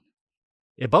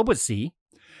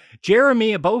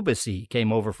 Jeremy Ebobisse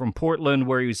came over from Portland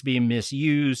where he was being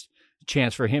misused.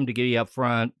 Chance for him to get up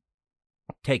front,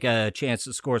 take a chance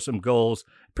to score some goals.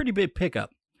 Pretty big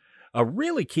pickup. A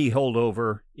really key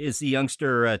holdover is the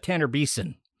youngster Tanner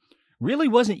Beeson. Really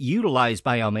wasn't utilized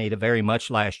by Almeida very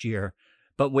much last year,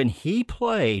 but when he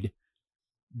played,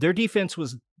 their defense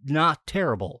was not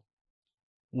terrible.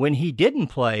 When he didn't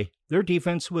play, their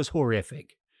defense was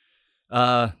horrific.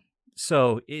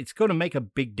 So it's going to make a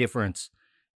big difference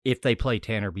if they play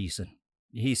Tanner Beeson.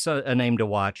 He's a name to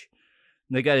watch.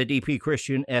 They got a DP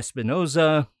Christian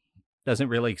Espinoza. Doesn't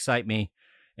really excite me.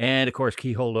 And, of course,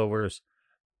 key holdovers,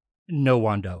 no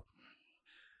Wando.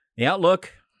 The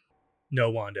outlook?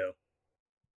 No Wando.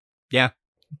 Yeah.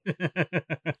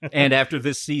 And after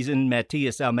this season,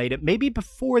 Matias Almeida, maybe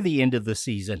before the end of the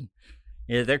season,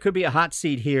 there could be a hot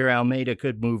seat here. Almeida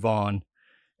could move on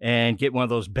and get one of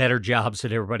those better jobs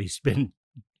that everybody's been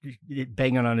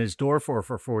banging on his door for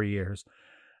 4 years.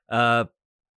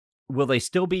 Will they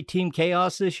still be Team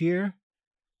Chaos this year?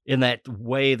 In that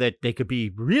way that they could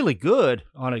be really good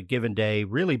on a given day,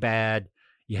 really bad.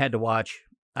 You had to watch.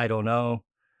 I don't know.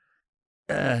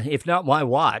 If not, why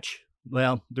watch?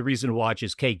 Well, the reason to watch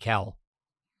is Cade Cowell.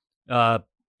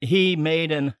 He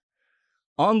made an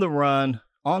on the run,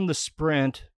 on the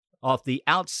sprint, off the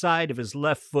outside of his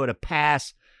left foot, a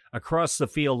pass across the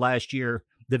field last year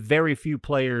that very few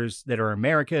players that are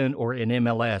American or in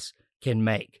MLS can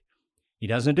make. He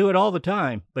doesn't do it all the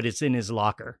time, but it's in his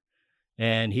locker.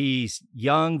 And he's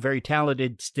young, very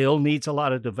talented, still needs a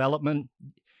lot of development.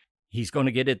 He's going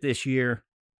to get it this year.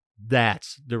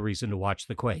 That's the reason to watch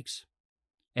the Quakes.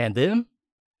 And then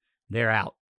they're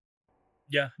out.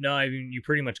 Yeah, no, I mean, you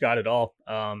pretty much got it all.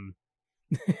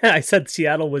 I said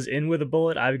Seattle was in with a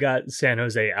bullet. I've got San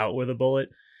Jose out with a bullet.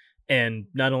 And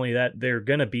not only that, they're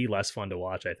going to be less fun to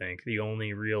watch, I think. The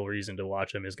only real reason to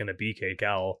watch them is going to be Cade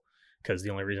Cowell, because the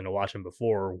only reason to watch him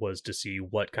before was to see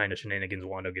what kind of shenanigans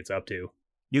Wando gets up to.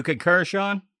 You concur,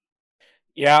 Sean?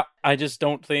 Yeah, I just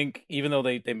don't think, even though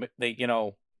they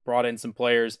brought in some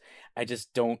players, I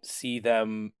just don't see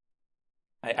them.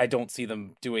 I don't see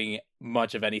them doing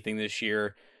much of anything this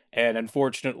year. And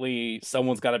unfortunately,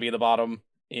 someone's got to be at the bottom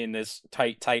in this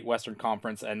tight Western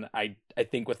Conference. And I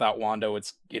think without Wando,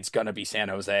 it's going to be San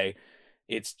Jose.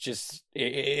 It's just,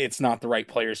 it's not the right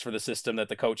players for the system that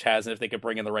the coach has. And if they could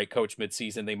bring in the right coach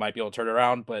midseason, they might be able to turn it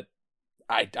around. But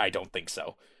I don't think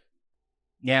so.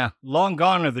 Yeah, long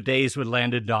gone are the days with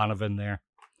Landon Donovan there.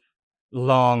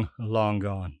 Long, long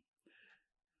gone.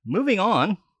 Moving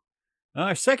on,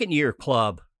 our second-year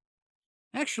club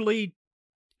actually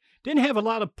didn't have a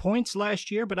lot of points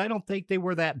last year, but I don't think they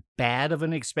were that bad of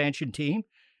an expansion team.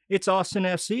 It's Austin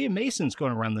FC, and Mason's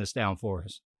going to run this down for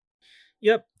us.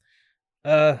 Yep.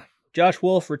 Josh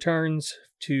Wolf returns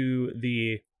to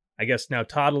the, I guess now,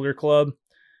 Toddler Club.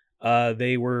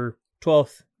 They were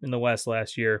 12th in the West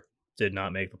last year. Did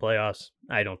not make the playoffs.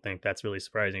 I don't think that's really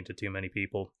surprising to too many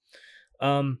people.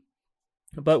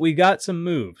 But we got some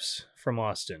moves from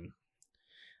Austin.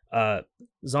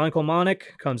 Zan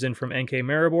Kolmanic comes in from NK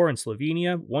Maribor in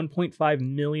Slovenia. $1.5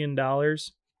 million.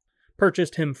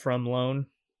 Purchased him from loan.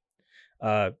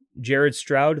 Jared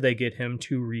Stroud, they get him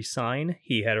to resign.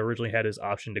 He had originally had his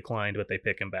option declined, but they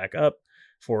pick him back up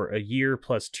for a year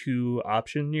plus 2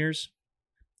 option years.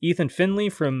 Ethan Finley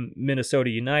from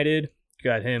Minnesota United.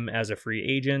 Got him as a free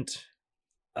agent.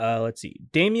 Let's see.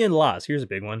 Damian Laws, here's a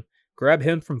big one. Grab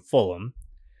him from Fulham.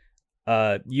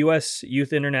 U.S.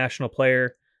 Youth International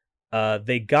player.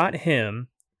 They got him.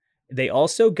 They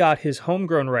also got his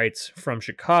homegrown rights from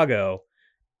Chicago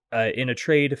in a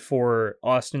trade for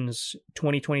Austin's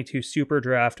 2022 Super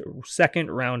Draft second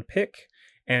round pick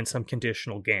and some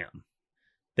conditional GAM.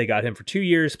 They got him for 2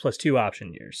 years plus 2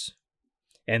 option years.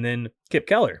 And then Kip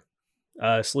Keller,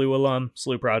 SLU alum,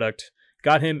 SLU product,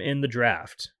 got him in the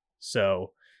draft.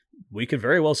 So we could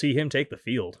very well see him take the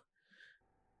field.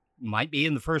 Might be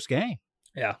in the first game.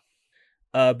 Yeah.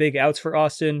 Big outs for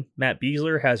Austin. Matt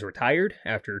Beasler has retired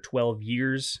after 12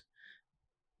 years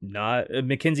Not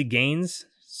Mackenzie Gaines.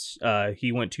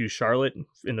 He went to Charlotte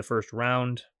in the first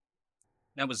round.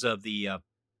 That was of the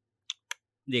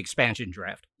expansion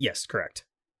draft. Yes, correct.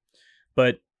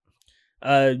 But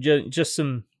just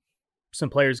some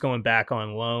players going back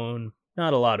on loan.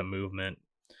 Not a lot of movement.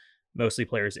 Mostly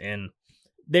players in.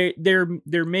 They're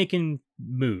making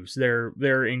moves.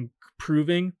 They're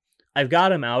improving. I've got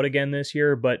them out again this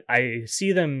year, but I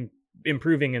see them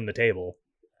improving in the table.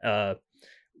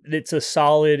 It's a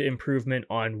solid improvement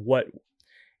on what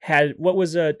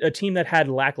was a team that had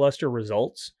lackluster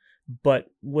results, but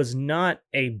was not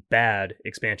a bad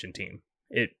expansion team.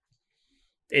 It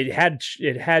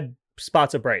had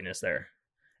spots of brightness there,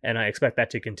 and I expect that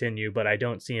to continue, but I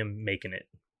don't see him making it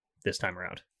this time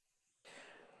around.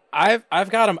 I've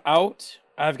got him out.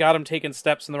 I've got him taking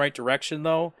steps in the right direction,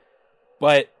 though.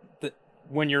 But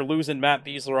when you're losing Matt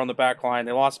Beasler on the back line,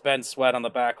 they lost Ben Sweat on the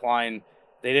back line.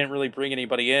 They didn't really bring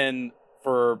anybody in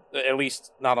for, at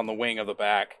least not on the wing of the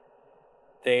back.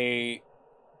 I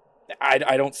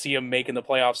don't see them making the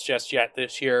playoffs just yet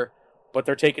this year, but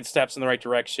they're taking steps in the right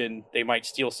direction. They might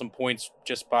steal some points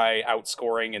just by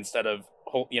outscoring instead of,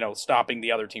 stopping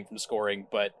the other team from scoring,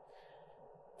 but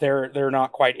they're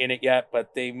not quite in it yet,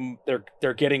 but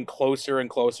they're getting closer and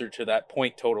closer to that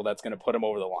point total that's going to put them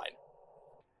over the line.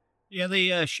 Yeah,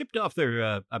 they shipped off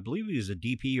their, I believe he was a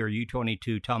DP or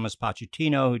U22, Thomas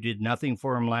Pochettino, who did nothing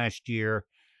for him last year.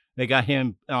 They got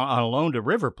him on a loan to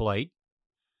River Plate.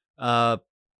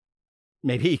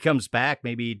 Maybe he comes back,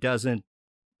 maybe he doesn't,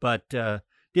 but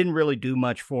didn't really do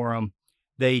much for him.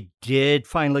 They did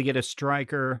finally get a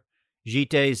striker.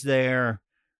 Gite's there.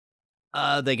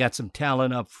 They got some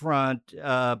talent up front,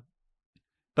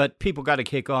 but people got to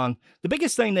kick on. The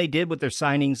biggest thing they did with their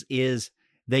signings is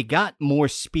they got more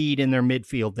speed in their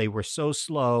midfield. They were so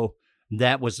slow.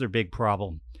 That was their big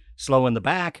problem. Slow in the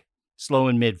back, slow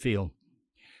in midfield.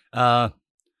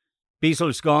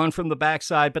 Beasler's gone from the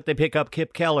backside, but they pick up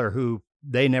Kip Keller, who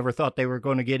they never thought they were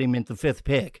going to get him in the 5th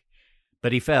pick.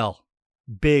 But he fell.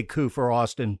 Big coup for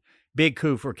Austin. Big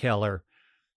coup for Keller.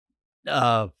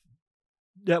 That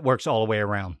works all the way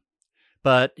around.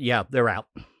 But, yeah, they're out.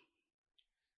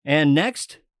 And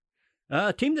next,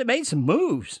 a team that made some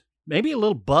moves. Maybe a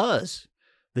little buzz.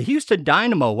 The Houston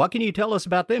Dynamo. What can you tell us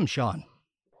about them, Sean?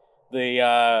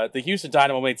 The Houston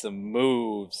Dynamo made some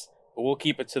moves, but we'll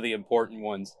keep it to the important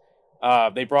ones.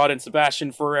 They brought in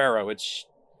Sebastian Ferreira, which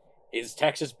is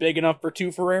Texas big enough for 2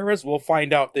 Ferreiras? We'll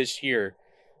find out this year.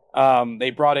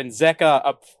 They brought in Zeka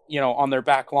up, on their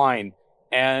back line.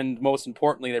 And most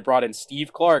importantly, they brought in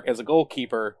Steve Clark as a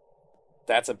goalkeeper.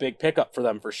 That's a big pickup for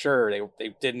them for sure.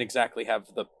 They didn't exactly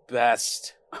have the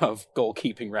best of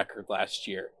goalkeeping record last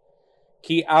year.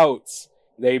 Key outs.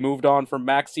 They moved on from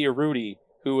Maxi Arudi,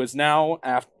 who is now,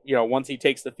 once he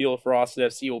takes the field for Austin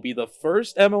FC, will be the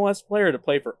first MLS player to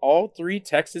play for all 3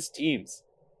 Texas teams.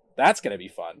 That's going to be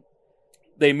fun.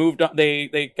 They moved on.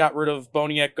 They got rid of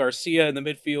Boniek Garcia in the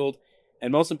midfield,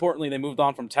 and most importantly, they moved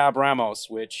on from Tab Ramos,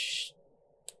 which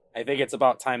I think it's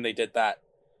about time they did that.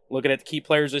 Looking at the key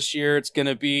players this year, it's going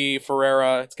to be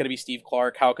Ferreira, it's going to be Steve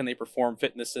Clark. How can they perform,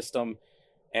 fit in the system,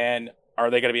 and are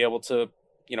they going to be able to,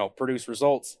 produce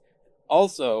results?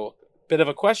 Also, bit of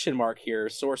a question mark here.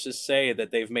 Sources say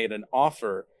that they've made an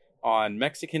offer on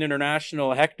Mexican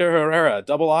international Hector Herrera,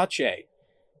 double H.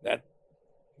 That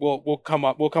we'll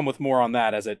come with more on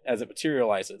that as it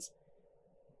materializes.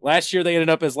 Last year they ended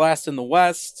up as last in the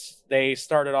West. They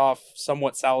started off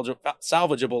somewhat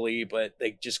salvageably, but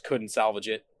they just couldn't salvage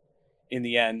it in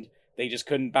the end. They just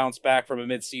couldn't bounce back from a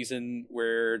midseason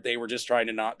where they were just trying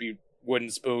to not be wooden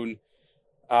spoon.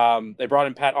 They brought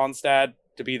in Pat Onstad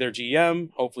to be their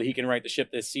GM. Hopefully he can right the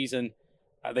ship this season.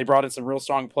 They brought in some real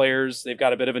strong players. They've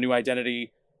got a bit of a new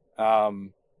identity.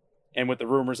 And with the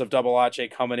rumors of Double H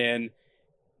coming in,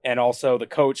 and also the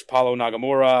coach, Paulo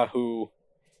Nagamura, who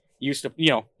used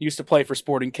to play for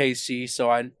Sporting KC. So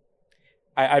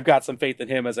I've got some faith in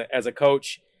him as a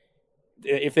coach.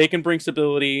 If they can bring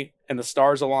stability and the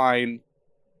stars align,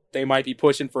 they might be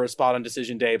pushing for a spot on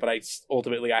decision day, but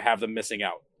ultimately I have them missing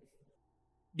out.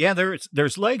 Yeah,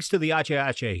 there's legs to the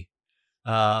Ache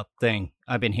thing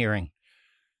I've been hearing.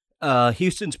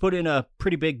 Houston's put in a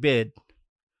pretty big bid.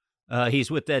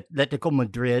 He's with Atletico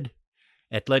Madrid.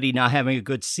 Atleti not having a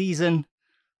good season.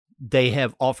 They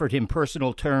have offered him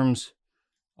personal terms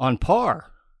on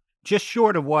par, just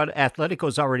short of what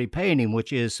Atletico's already paying him,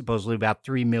 which is supposedly about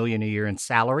 $3 million a year in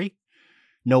salary.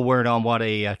 No word on what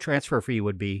a transfer fee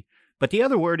would be. But the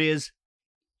other word is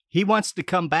he wants to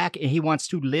come back and he wants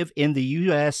to live in the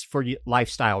U.S. for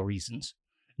lifestyle reasons,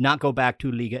 not go back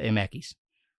to Liga MX.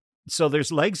 So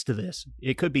there's legs to this.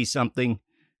 It could be something.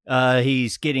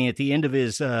 He's getting at the end of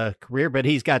his career, but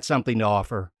he's got something to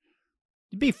offer.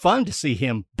 It'd be fun to see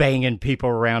him banging people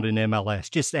around in MLS.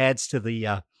 Just adds to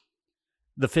the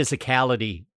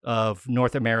physicality of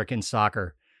North American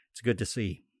soccer. It's good to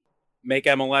see. Make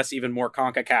MLS even more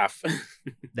CONCACAF.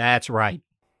 That's right.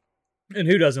 And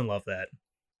who doesn't love that?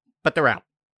 But they're out.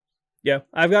 Yeah,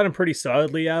 I've got him pretty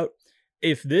solidly out.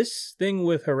 If this thing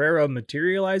with Herrera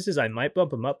materializes, I might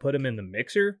bump him up, put him in the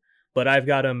mixer, but I've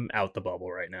got him out the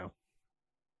bubble right now.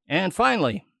 And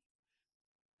finally,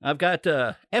 I've got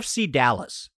FC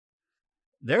Dallas.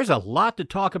 There's a lot to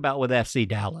talk about with FC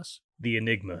Dallas. The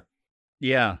enigma.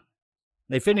 Yeah.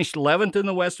 They finished 11th in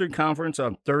the Western Conference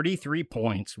on 33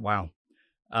 points. Wow.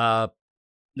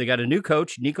 They got a new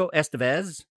coach, Nico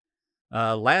Estevez.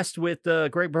 Last with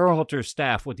Greg Berhalter's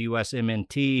staff with the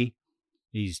USMNT.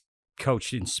 He's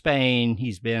coached in Spain.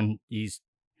 He's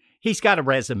got a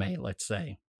resume, let's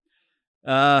say.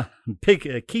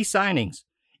 Big key signings.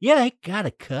 Yeah, they got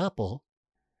a couple.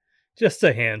 Just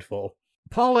a handful.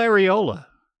 Paul Arriola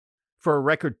for a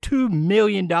record $2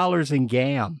 million in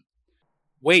GAM.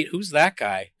 Wait, who's that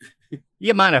guy?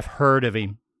 You might have heard of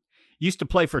him. Used to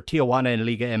play for Tijuana in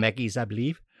Liga MX, I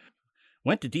believe.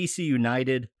 Went to DC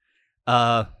United.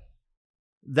 That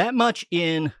much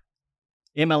in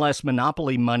MLS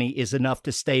monopoly money is enough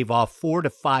to stave off 4 to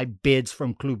 5 bids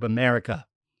from Club America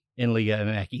in Liga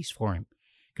MX for him,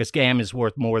 because GAM is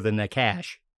worth more than the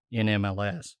cash in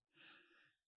MLS.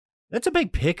 That's a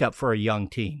big pickup for a young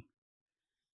team.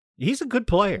 He's a good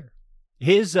player.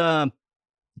 His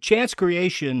chance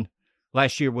creation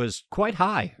last year was quite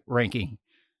high ranking.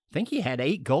 I think he had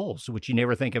 8 goals, which you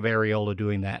never think of Arriola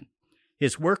doing that.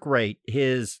 His work rate,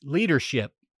 his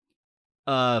leadership,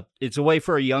 it's a way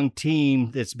for a young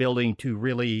team that's building to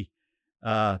really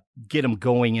get them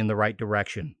going in the right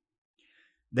direction.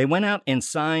 They went out and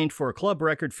signed for a club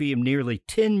record fee of nearly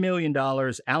 $10 million,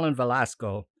 Alan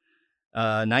Velasco,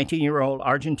 19-year-old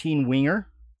Argentine winger.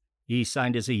 He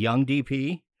signed as a young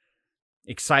DP.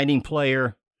 Exciting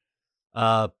player.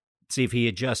 See if he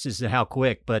adjusts to how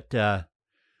quick, but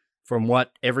from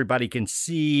what everybody can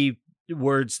see,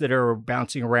 words that are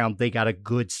bouncing around, they got a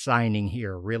good signing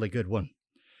here, a really good one.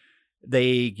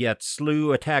 They get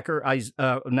slew attacker,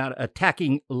 not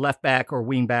attacking left back or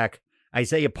wing back,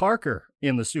 Isaiah Parker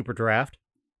in the Super Draft.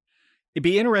 It'd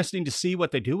be interesting to see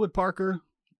what they do with Parker,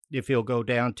 if he'll go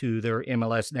down to their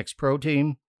MLS Next Pro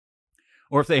team,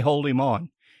 or if they hold him on.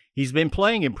 He's been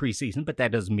playing in preseason, but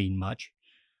that doesn't mean much.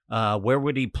 Where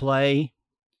would he play?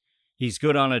 He's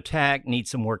good on attack,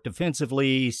 needs some work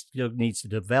defensively, still needs to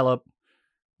develop.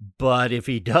 But if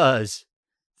he does,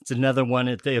 it's another one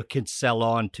that they can sell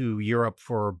on to Europe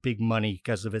for big money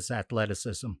because of his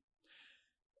athleticism.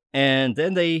 And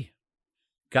then they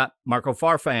got Marco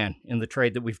Farfan in the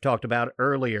trade that we've talked about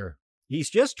earlier. He's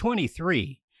just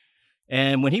 23.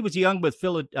 And when he was young with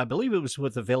I believe it was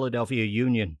with the Philadelphia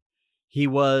Union, he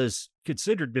was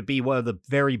considered to be one of the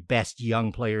very best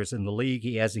young players in the league.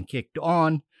 He hasn't kicked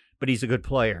on, but he's a good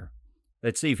player.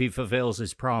 Let's see if he fulfills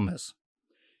his promise.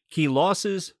 Key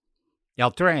losses,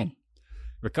 El Tren,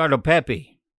 Ricardo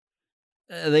Pepi.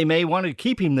 They may want to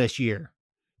keep him this year,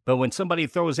 but when somebody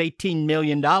throws $18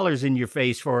 million in your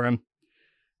face for him,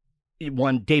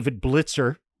 one David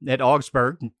Blitzer at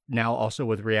Augsburg, now also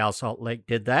with Real Salt Lake,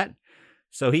 did that.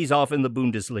 So he's off in the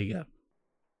Bundesliga.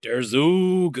 Der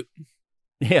Zug.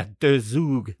 Yeah, Der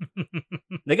Zug.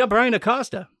 They got Brian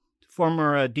Acosta,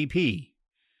 former DP,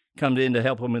 come in to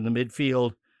help him in the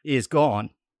midfield, is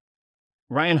gone.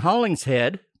 Ryan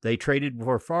Hollingshead, they traded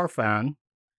for Farfan.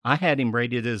 I had him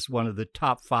rated as one of the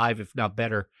top 5, if not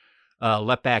better,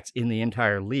 left backs in the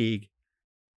entire league.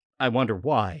 I wonder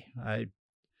why.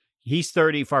 He's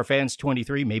 30, Farfan's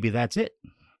 23. Maybe that's it.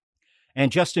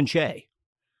 And Justin Che,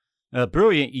 a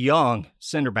brilliant young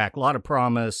center back, a lot of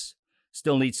promise,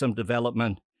 still needs some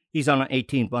development. He's on an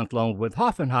 18-month loan with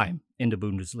Hoffenheim in the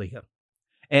Bundesliga,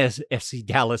 as FC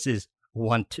Dallas is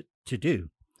want to do.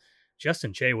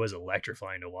 Justin Che was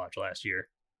electrifying to watch last year.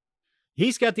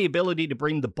 He's got the ability to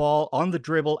bring the ball on the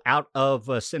dribble out of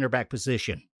a center back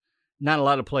position. Not a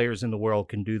lot of players in the world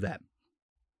can do that.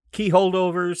 Key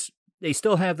holdovers, they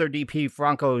still have their DP,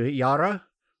 Franco Yara.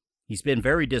 He's been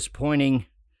very disappointing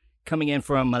coming in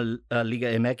from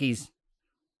Liga MX.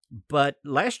 But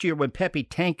last year when Pepe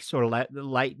tanked sort of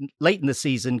late in the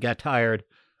season, got tired,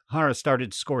 Jara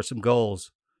started to score some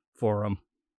goals for him.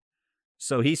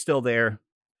 So he's still there.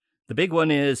 The big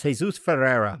one is Jesus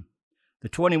Ferreira, the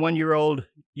 21-year-old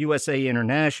USA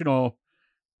international.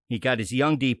 He got his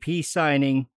young DP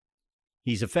signing.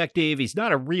 He's effective. He's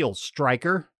not a real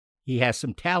striker. He has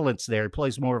some talents there. He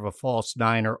plays more of a false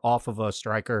 9 or off of a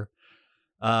striker.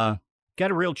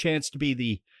 got a real chance to be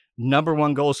the number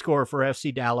one goal scorer for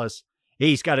FC Dallas.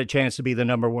 He's got a chance to be the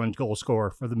number one goal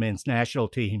scorer for the men's national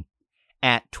team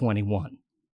at 21.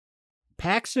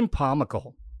 Paxton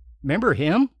Pomykal. Remember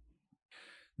him?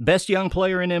 Best young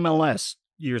player in MLS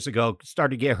years ago.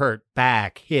 Started to get hurt.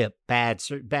 Back, hip, bad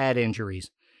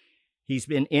injuries. He's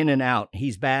been in and out.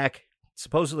 He's back,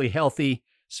 supposedly healthy,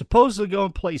 supposedly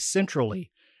going to play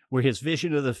centrally, where his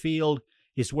vision of the field,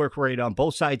 his work rate on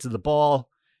both sides of the ball,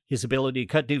 his ability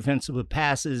to cut defensive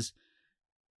passes.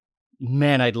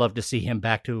 Man, I'd love to see him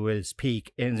back to his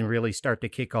peak and really start to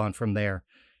kick on from there.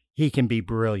 He can be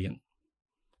brilliant.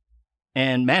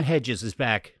 And Matt Hedges is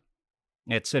back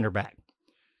at center back.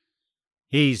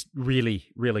 He's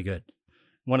really, really good.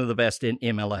 One of the best in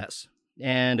MLS.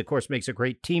 And, of course, makes a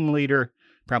great team leader.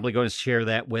 Probably going to share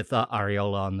that with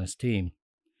Arriola on this team.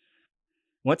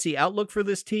 What's the outlook for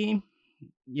this team?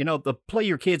 You know, the play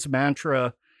your kids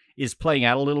mantra is playing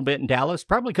out a little bit in Dallas,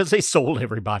 probably because they sold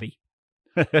everybody.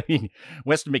 I mean,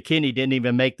 Weston McKennie didn't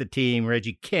even make the team.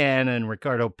 Reggie Cannon,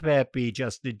 Ricardo Pepi,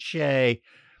 Justin Shea.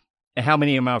 How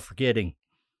many am I forgetting?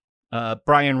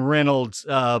 Brian Reynolds.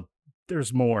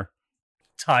 There's more.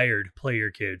 Tired, play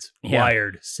your kids. Yeah.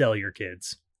 Wired, sell your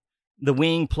kids. The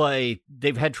wing play,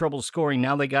 they've had trouble scoring.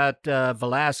 Now they got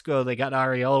Velasco, they got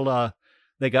Arriola,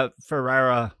 they got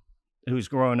Ferreira, who's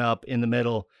growing up in the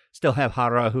middle. Still have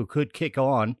Jara, who could kick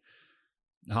on.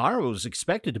 Jara was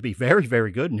expected to be very,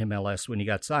 very good in MLS when he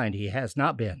got signed. He has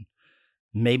not been.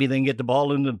 Maybe they can get the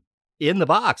ball in the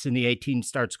box in the 18,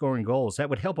 start scoring goals. That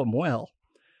would help them well.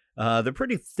 They're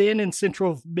pretty thin in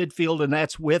central midfield, and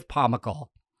that's with Pomykal.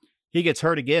 He gets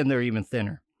hurt again, they're even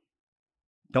thinner.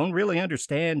 Don't really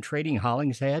understand trading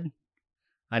Hollingshead.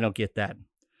 I don't get that.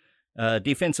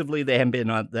 Defensively, they haven't been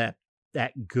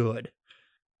that good.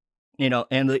 You know,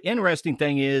 and the interesting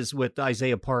thing is with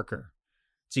Isaiah Parker,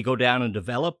 does he go down and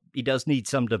develop? He does need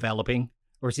some developing,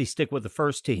 or does he stick with the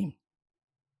first team?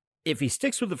 If he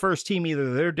sticks with the first team,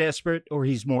 either they're desperate or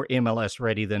he's more MLS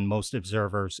ready than most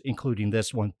observers, including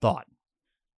this one, thought.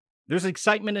 There's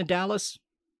excitement in Dallas.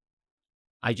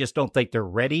 I just don't think they're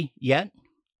ready yet.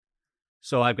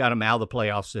 So I've got them out of the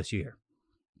playoffs this year.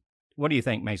 What do you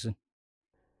think, Mason?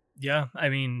 Yeah, I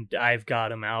mean, I've got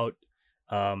them out.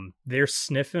 They're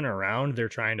sniffing around. They're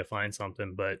trying to find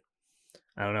something, but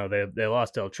I don't know. They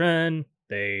lost El Tren.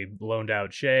 They loaned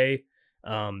out Shea.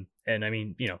 And I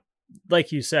mean, you know,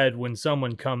 like you said, when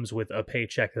someone comes with a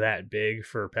paycheck that big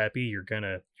for Pepi, you're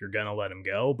gonna let him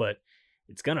go, but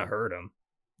it's gonna hurt him.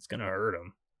 It's gonna hurt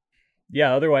him.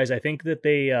 Yeah. Otherwise, I think that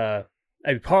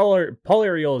Paul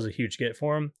Arriola is a huge get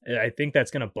for him. I think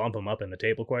that's gonna bump him up in the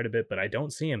table quite a bit, but I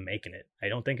don't see him making it. I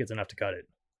don't think it's enough to cut it.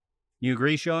 You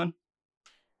agree, Sean?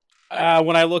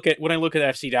 When I look at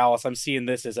FC Dallas, I'm seeing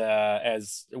this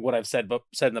as what I've said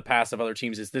in the past of other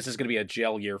teams is this is going to be a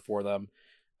gel year for them.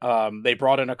 They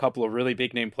brought in a couple of really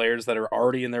big name players that are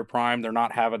already in their prime. They're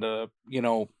not having to,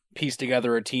 piece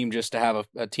together a team just to have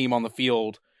a team on the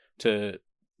field to,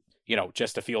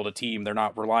 just to field a team. They're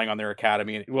not relying on their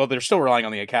academy. Well, they're still relying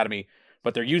on the academy,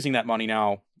 but they're using that money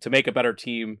now to make a better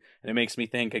team. And it makes me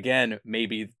think again,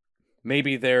 maybe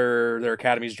their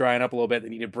academy's drying up a little bit. They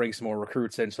need to bring some more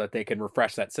recruits in so that they can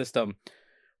refresh that system.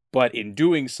 But in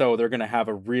doing so, they're going to have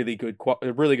a really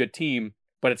good team,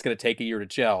 but it's going to take a year to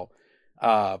gel.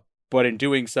 But in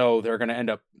doing so, they're going to end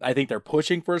up, I think they're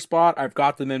pushing for a spot. I've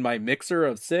got them in my mixer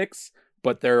of 6,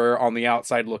 but they're on the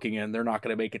outside looking in. They're not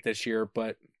going to make it this year,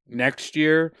 but next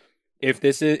year, if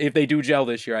they do gel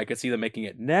this year, I could see them making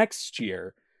it next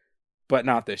year, but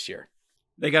not this year.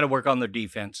 They got to work on their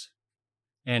defense.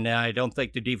 And I don't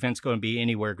think the defense is going to be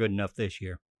anywhere good enough this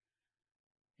year.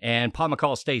 And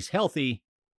Pomykal stays healthy,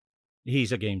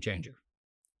 he's a game changer.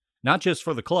 Not just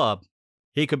for the club,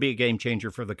 he could be a game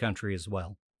changer for the country as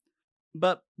well.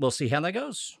 But we'll see how that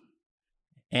goes.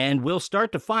 And we'll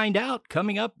start to find out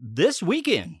coming up this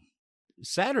weekend.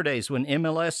 Saturdays when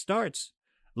MLS starts.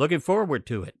 Looking forward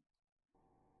to it.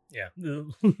 Yeah.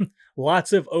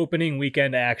 Lots of opening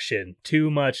weekend action. Too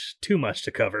much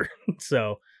to cover.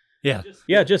 So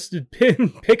just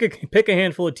pick a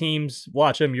handful of teams,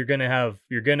 watch them. You're gonna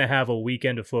have a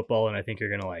weekend of football, and I think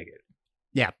you're gonna like it.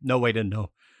 Yeah, no way to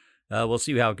know. We'll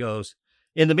see how it goes.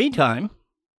 In the meantime,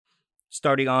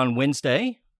 starting on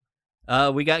Wednesday,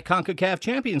 we got CONCACAF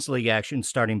Champions League action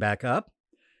starting back up.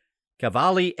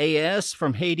 Cavalli AS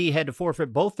from Haiti had to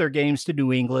forfeit both their games to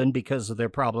New England because of their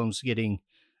problems getting,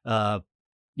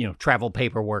 travel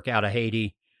paperwork out of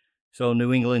Haiti. So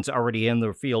New England's already in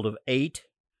the field of 8.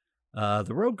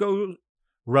 The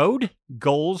road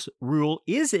goals rule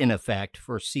is in effect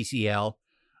for CCL,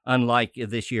 unlike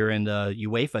this year in the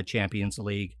UEFA Champions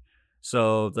League.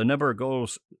 So the number of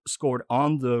goals scored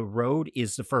on the road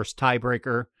is the first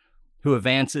tiebreaker. Who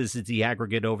advances is the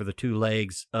aggregate over the two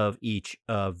legs of each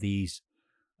of these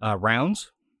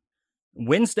rounds.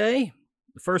 Wednesday,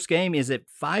 the first game is at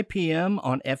 5 p.m.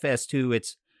 on FS2.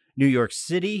 It's New York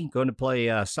City going to play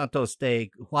Santos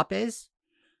de Guapes.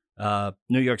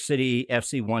 New York City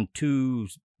FC won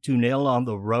 2-0 on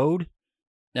the road.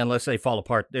 Unless they fall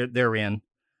apart, they're in.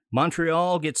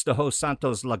 Montreal gets to host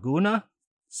Santos Laguna,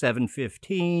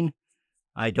 7:15.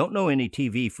 I don't know any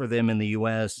TV for them in the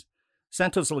U.S.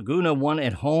 Santos Laguna won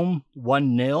at home,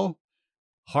 1-0.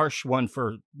 Harsh one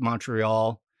for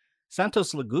Montreal.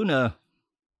 Santos Laguna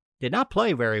did not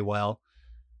play very well.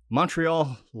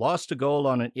 Montreal lost a goal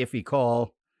on an iffy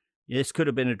call. This could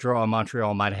have been a draw.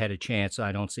 Montreal might have had a chance.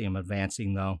 I don't see them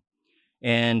advancing, though.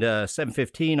 And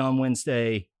 7:15 on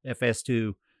Wednesday,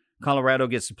 FS2, Colorado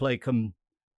gets to play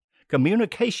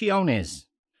Comunicaciones.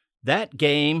 That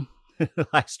game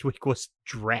last week was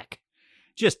dreck.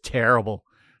 Just terrible.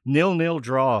 0-0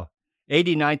 draw.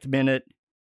 89th minute,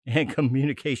 and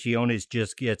Comunicaciones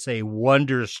just gets a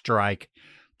wonder strike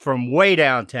from way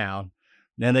downtown.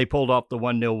 Then they pulled off the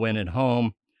 1-0 win at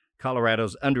home.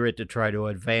 Colorado's under it to try to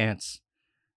advance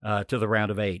to the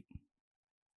round of 8.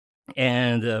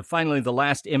 And finally, the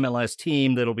last MLS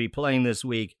team that'll be playing this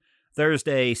week,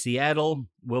 Thursday, Seattle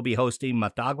will be hosting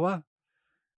Motagua.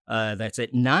 That's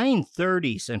at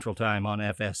 9:30 Central Time on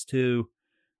FS2.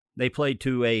 They played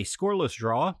to a scoreless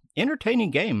draw.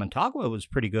 Entertaining game. Motagua was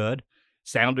pretty good.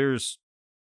 Sounders,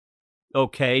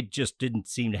 okay, just didn't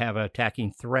seem to have an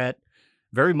attacking threat.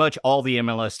 Very much all the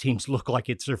MLS teams look like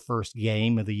it's their first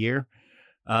game of the year.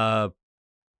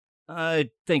 I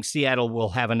think Seattle will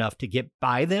have enough to get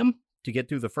by them to get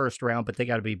through the first round, but they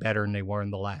got to be better than they were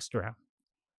in the last round.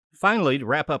 Finally, to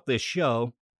wrap up this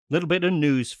show, a little bit of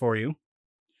news for you.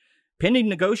 Pending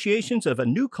negotiations of a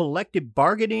new collective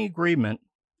bargaining agreement,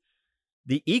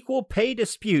 the equal pay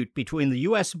dispute between the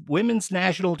U.S. women's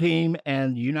national team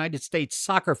and the United States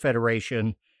Soccer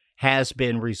Federation has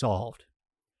been resolved.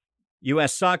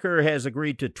 U.S. Soccer has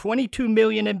agreed to $22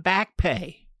 million in back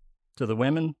pay to the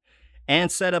women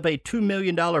and set up a $2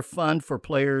 million fund for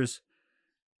players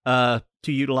to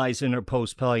utilize in their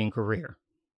post-playing career.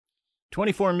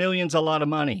 $24 million is a lot of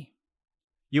money.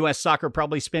 U.S. Soccer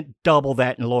probably spent double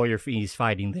that in lawyer fees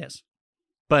fighting this.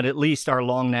 But at least our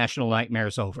long national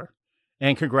nightmare's over.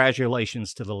 And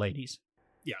congratulations to the ladies.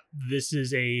 Yeah, this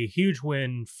is a huge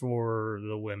win for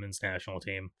the women's national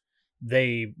team.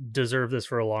 They deserve this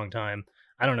for a long time.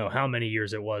 I don't know how many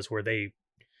years it was where they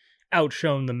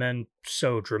outshone the men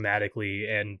so dramatically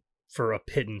and for a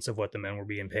pittance of what the men were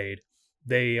being paid.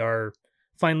 They are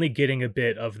finally getting a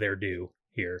bit of their due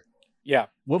here. Yeah.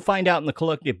 We'll find out in the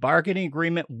collective bargaining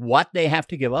agreement what they have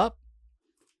to give up.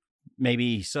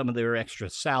 Maybe some of their extra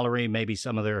salary, maybe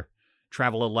some of their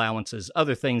travel allowances,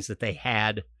 other things that they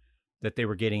had that they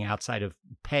were getting outside of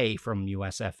pay from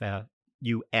USSF.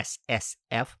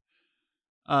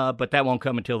 But that won't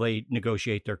come until they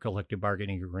negotiate their collective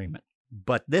bargaining agreement.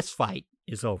 But this fight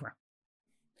is over.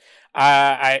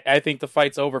 I think the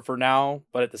fight's over for now,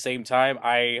 but at the same time,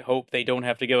 I hope they don't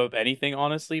have to give up anything,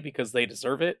 honestly, because they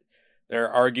deserve it.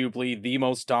 They're arguably the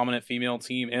most dominant female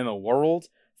team in the world,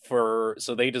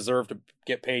 so they deserve to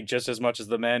get paid just as much as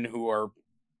the men who are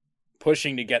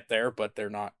pushing to get there, but they're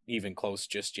not even close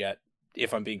just yet,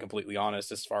 if I'm being completely honest,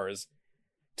 as far as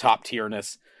top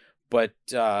tierness. But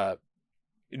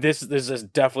this is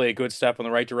definitely a good step in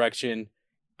the right direction.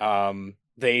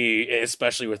 They,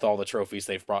 especially with all the trophies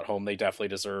they've brought home, they definitely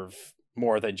deserve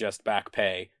more than just back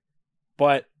pay.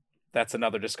 But that's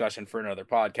another discussion for another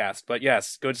podcast. But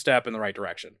yes, good step in the right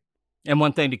direction. And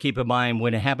one thing to keep in mind,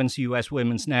 when it happens to U.S.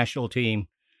 women's national team,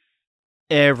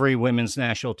 every women's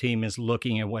national team is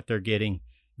looking at what they're getting.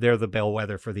 They're the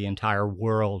bellwether for the entire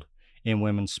world in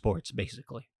women's sports,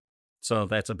 basically. So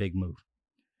that's a big move.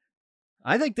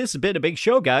 I think this has been a big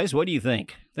show, guys. What do you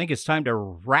think? I think it's time to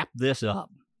wrap this up.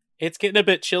 It's getting a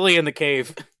bit chilly in the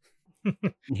cave.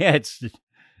 Yeah, it's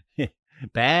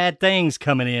bad things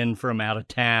coming in from out of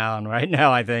town right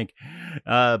now, I think.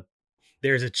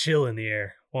 There's a chill in the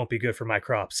air. Won't be good for my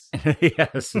crops.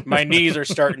 Yes. My knees are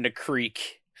starting to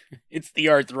creak. It's the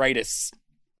arthritis.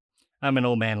 I'm an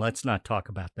old man. Let's not talk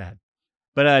about that.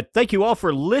 But thank you all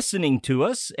for listening to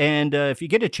us. And if you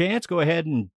get a chance, go ahead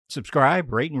and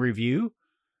subscribe, rate, and review.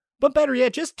 But better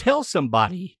yet, just tell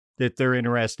somebody that they're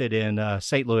interested in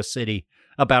St. Louis City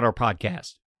about our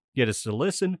podcast. Get us to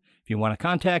listen. If you want to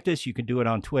contact us, you can do it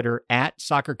on Twitter at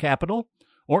Soccer Capital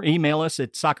or email us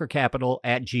at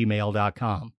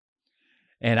soccercapital@gmail.com.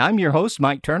 And I'm your host,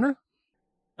 Mike Turner.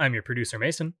 I'm your producer,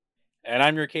 Mason. And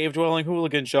I'm your cave-dwelling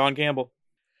hooligan, Sean Campbell.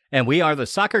 And we are the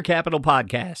Soccer Capital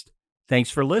Podcast. Thanks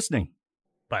for listening.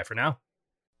 Bye for now.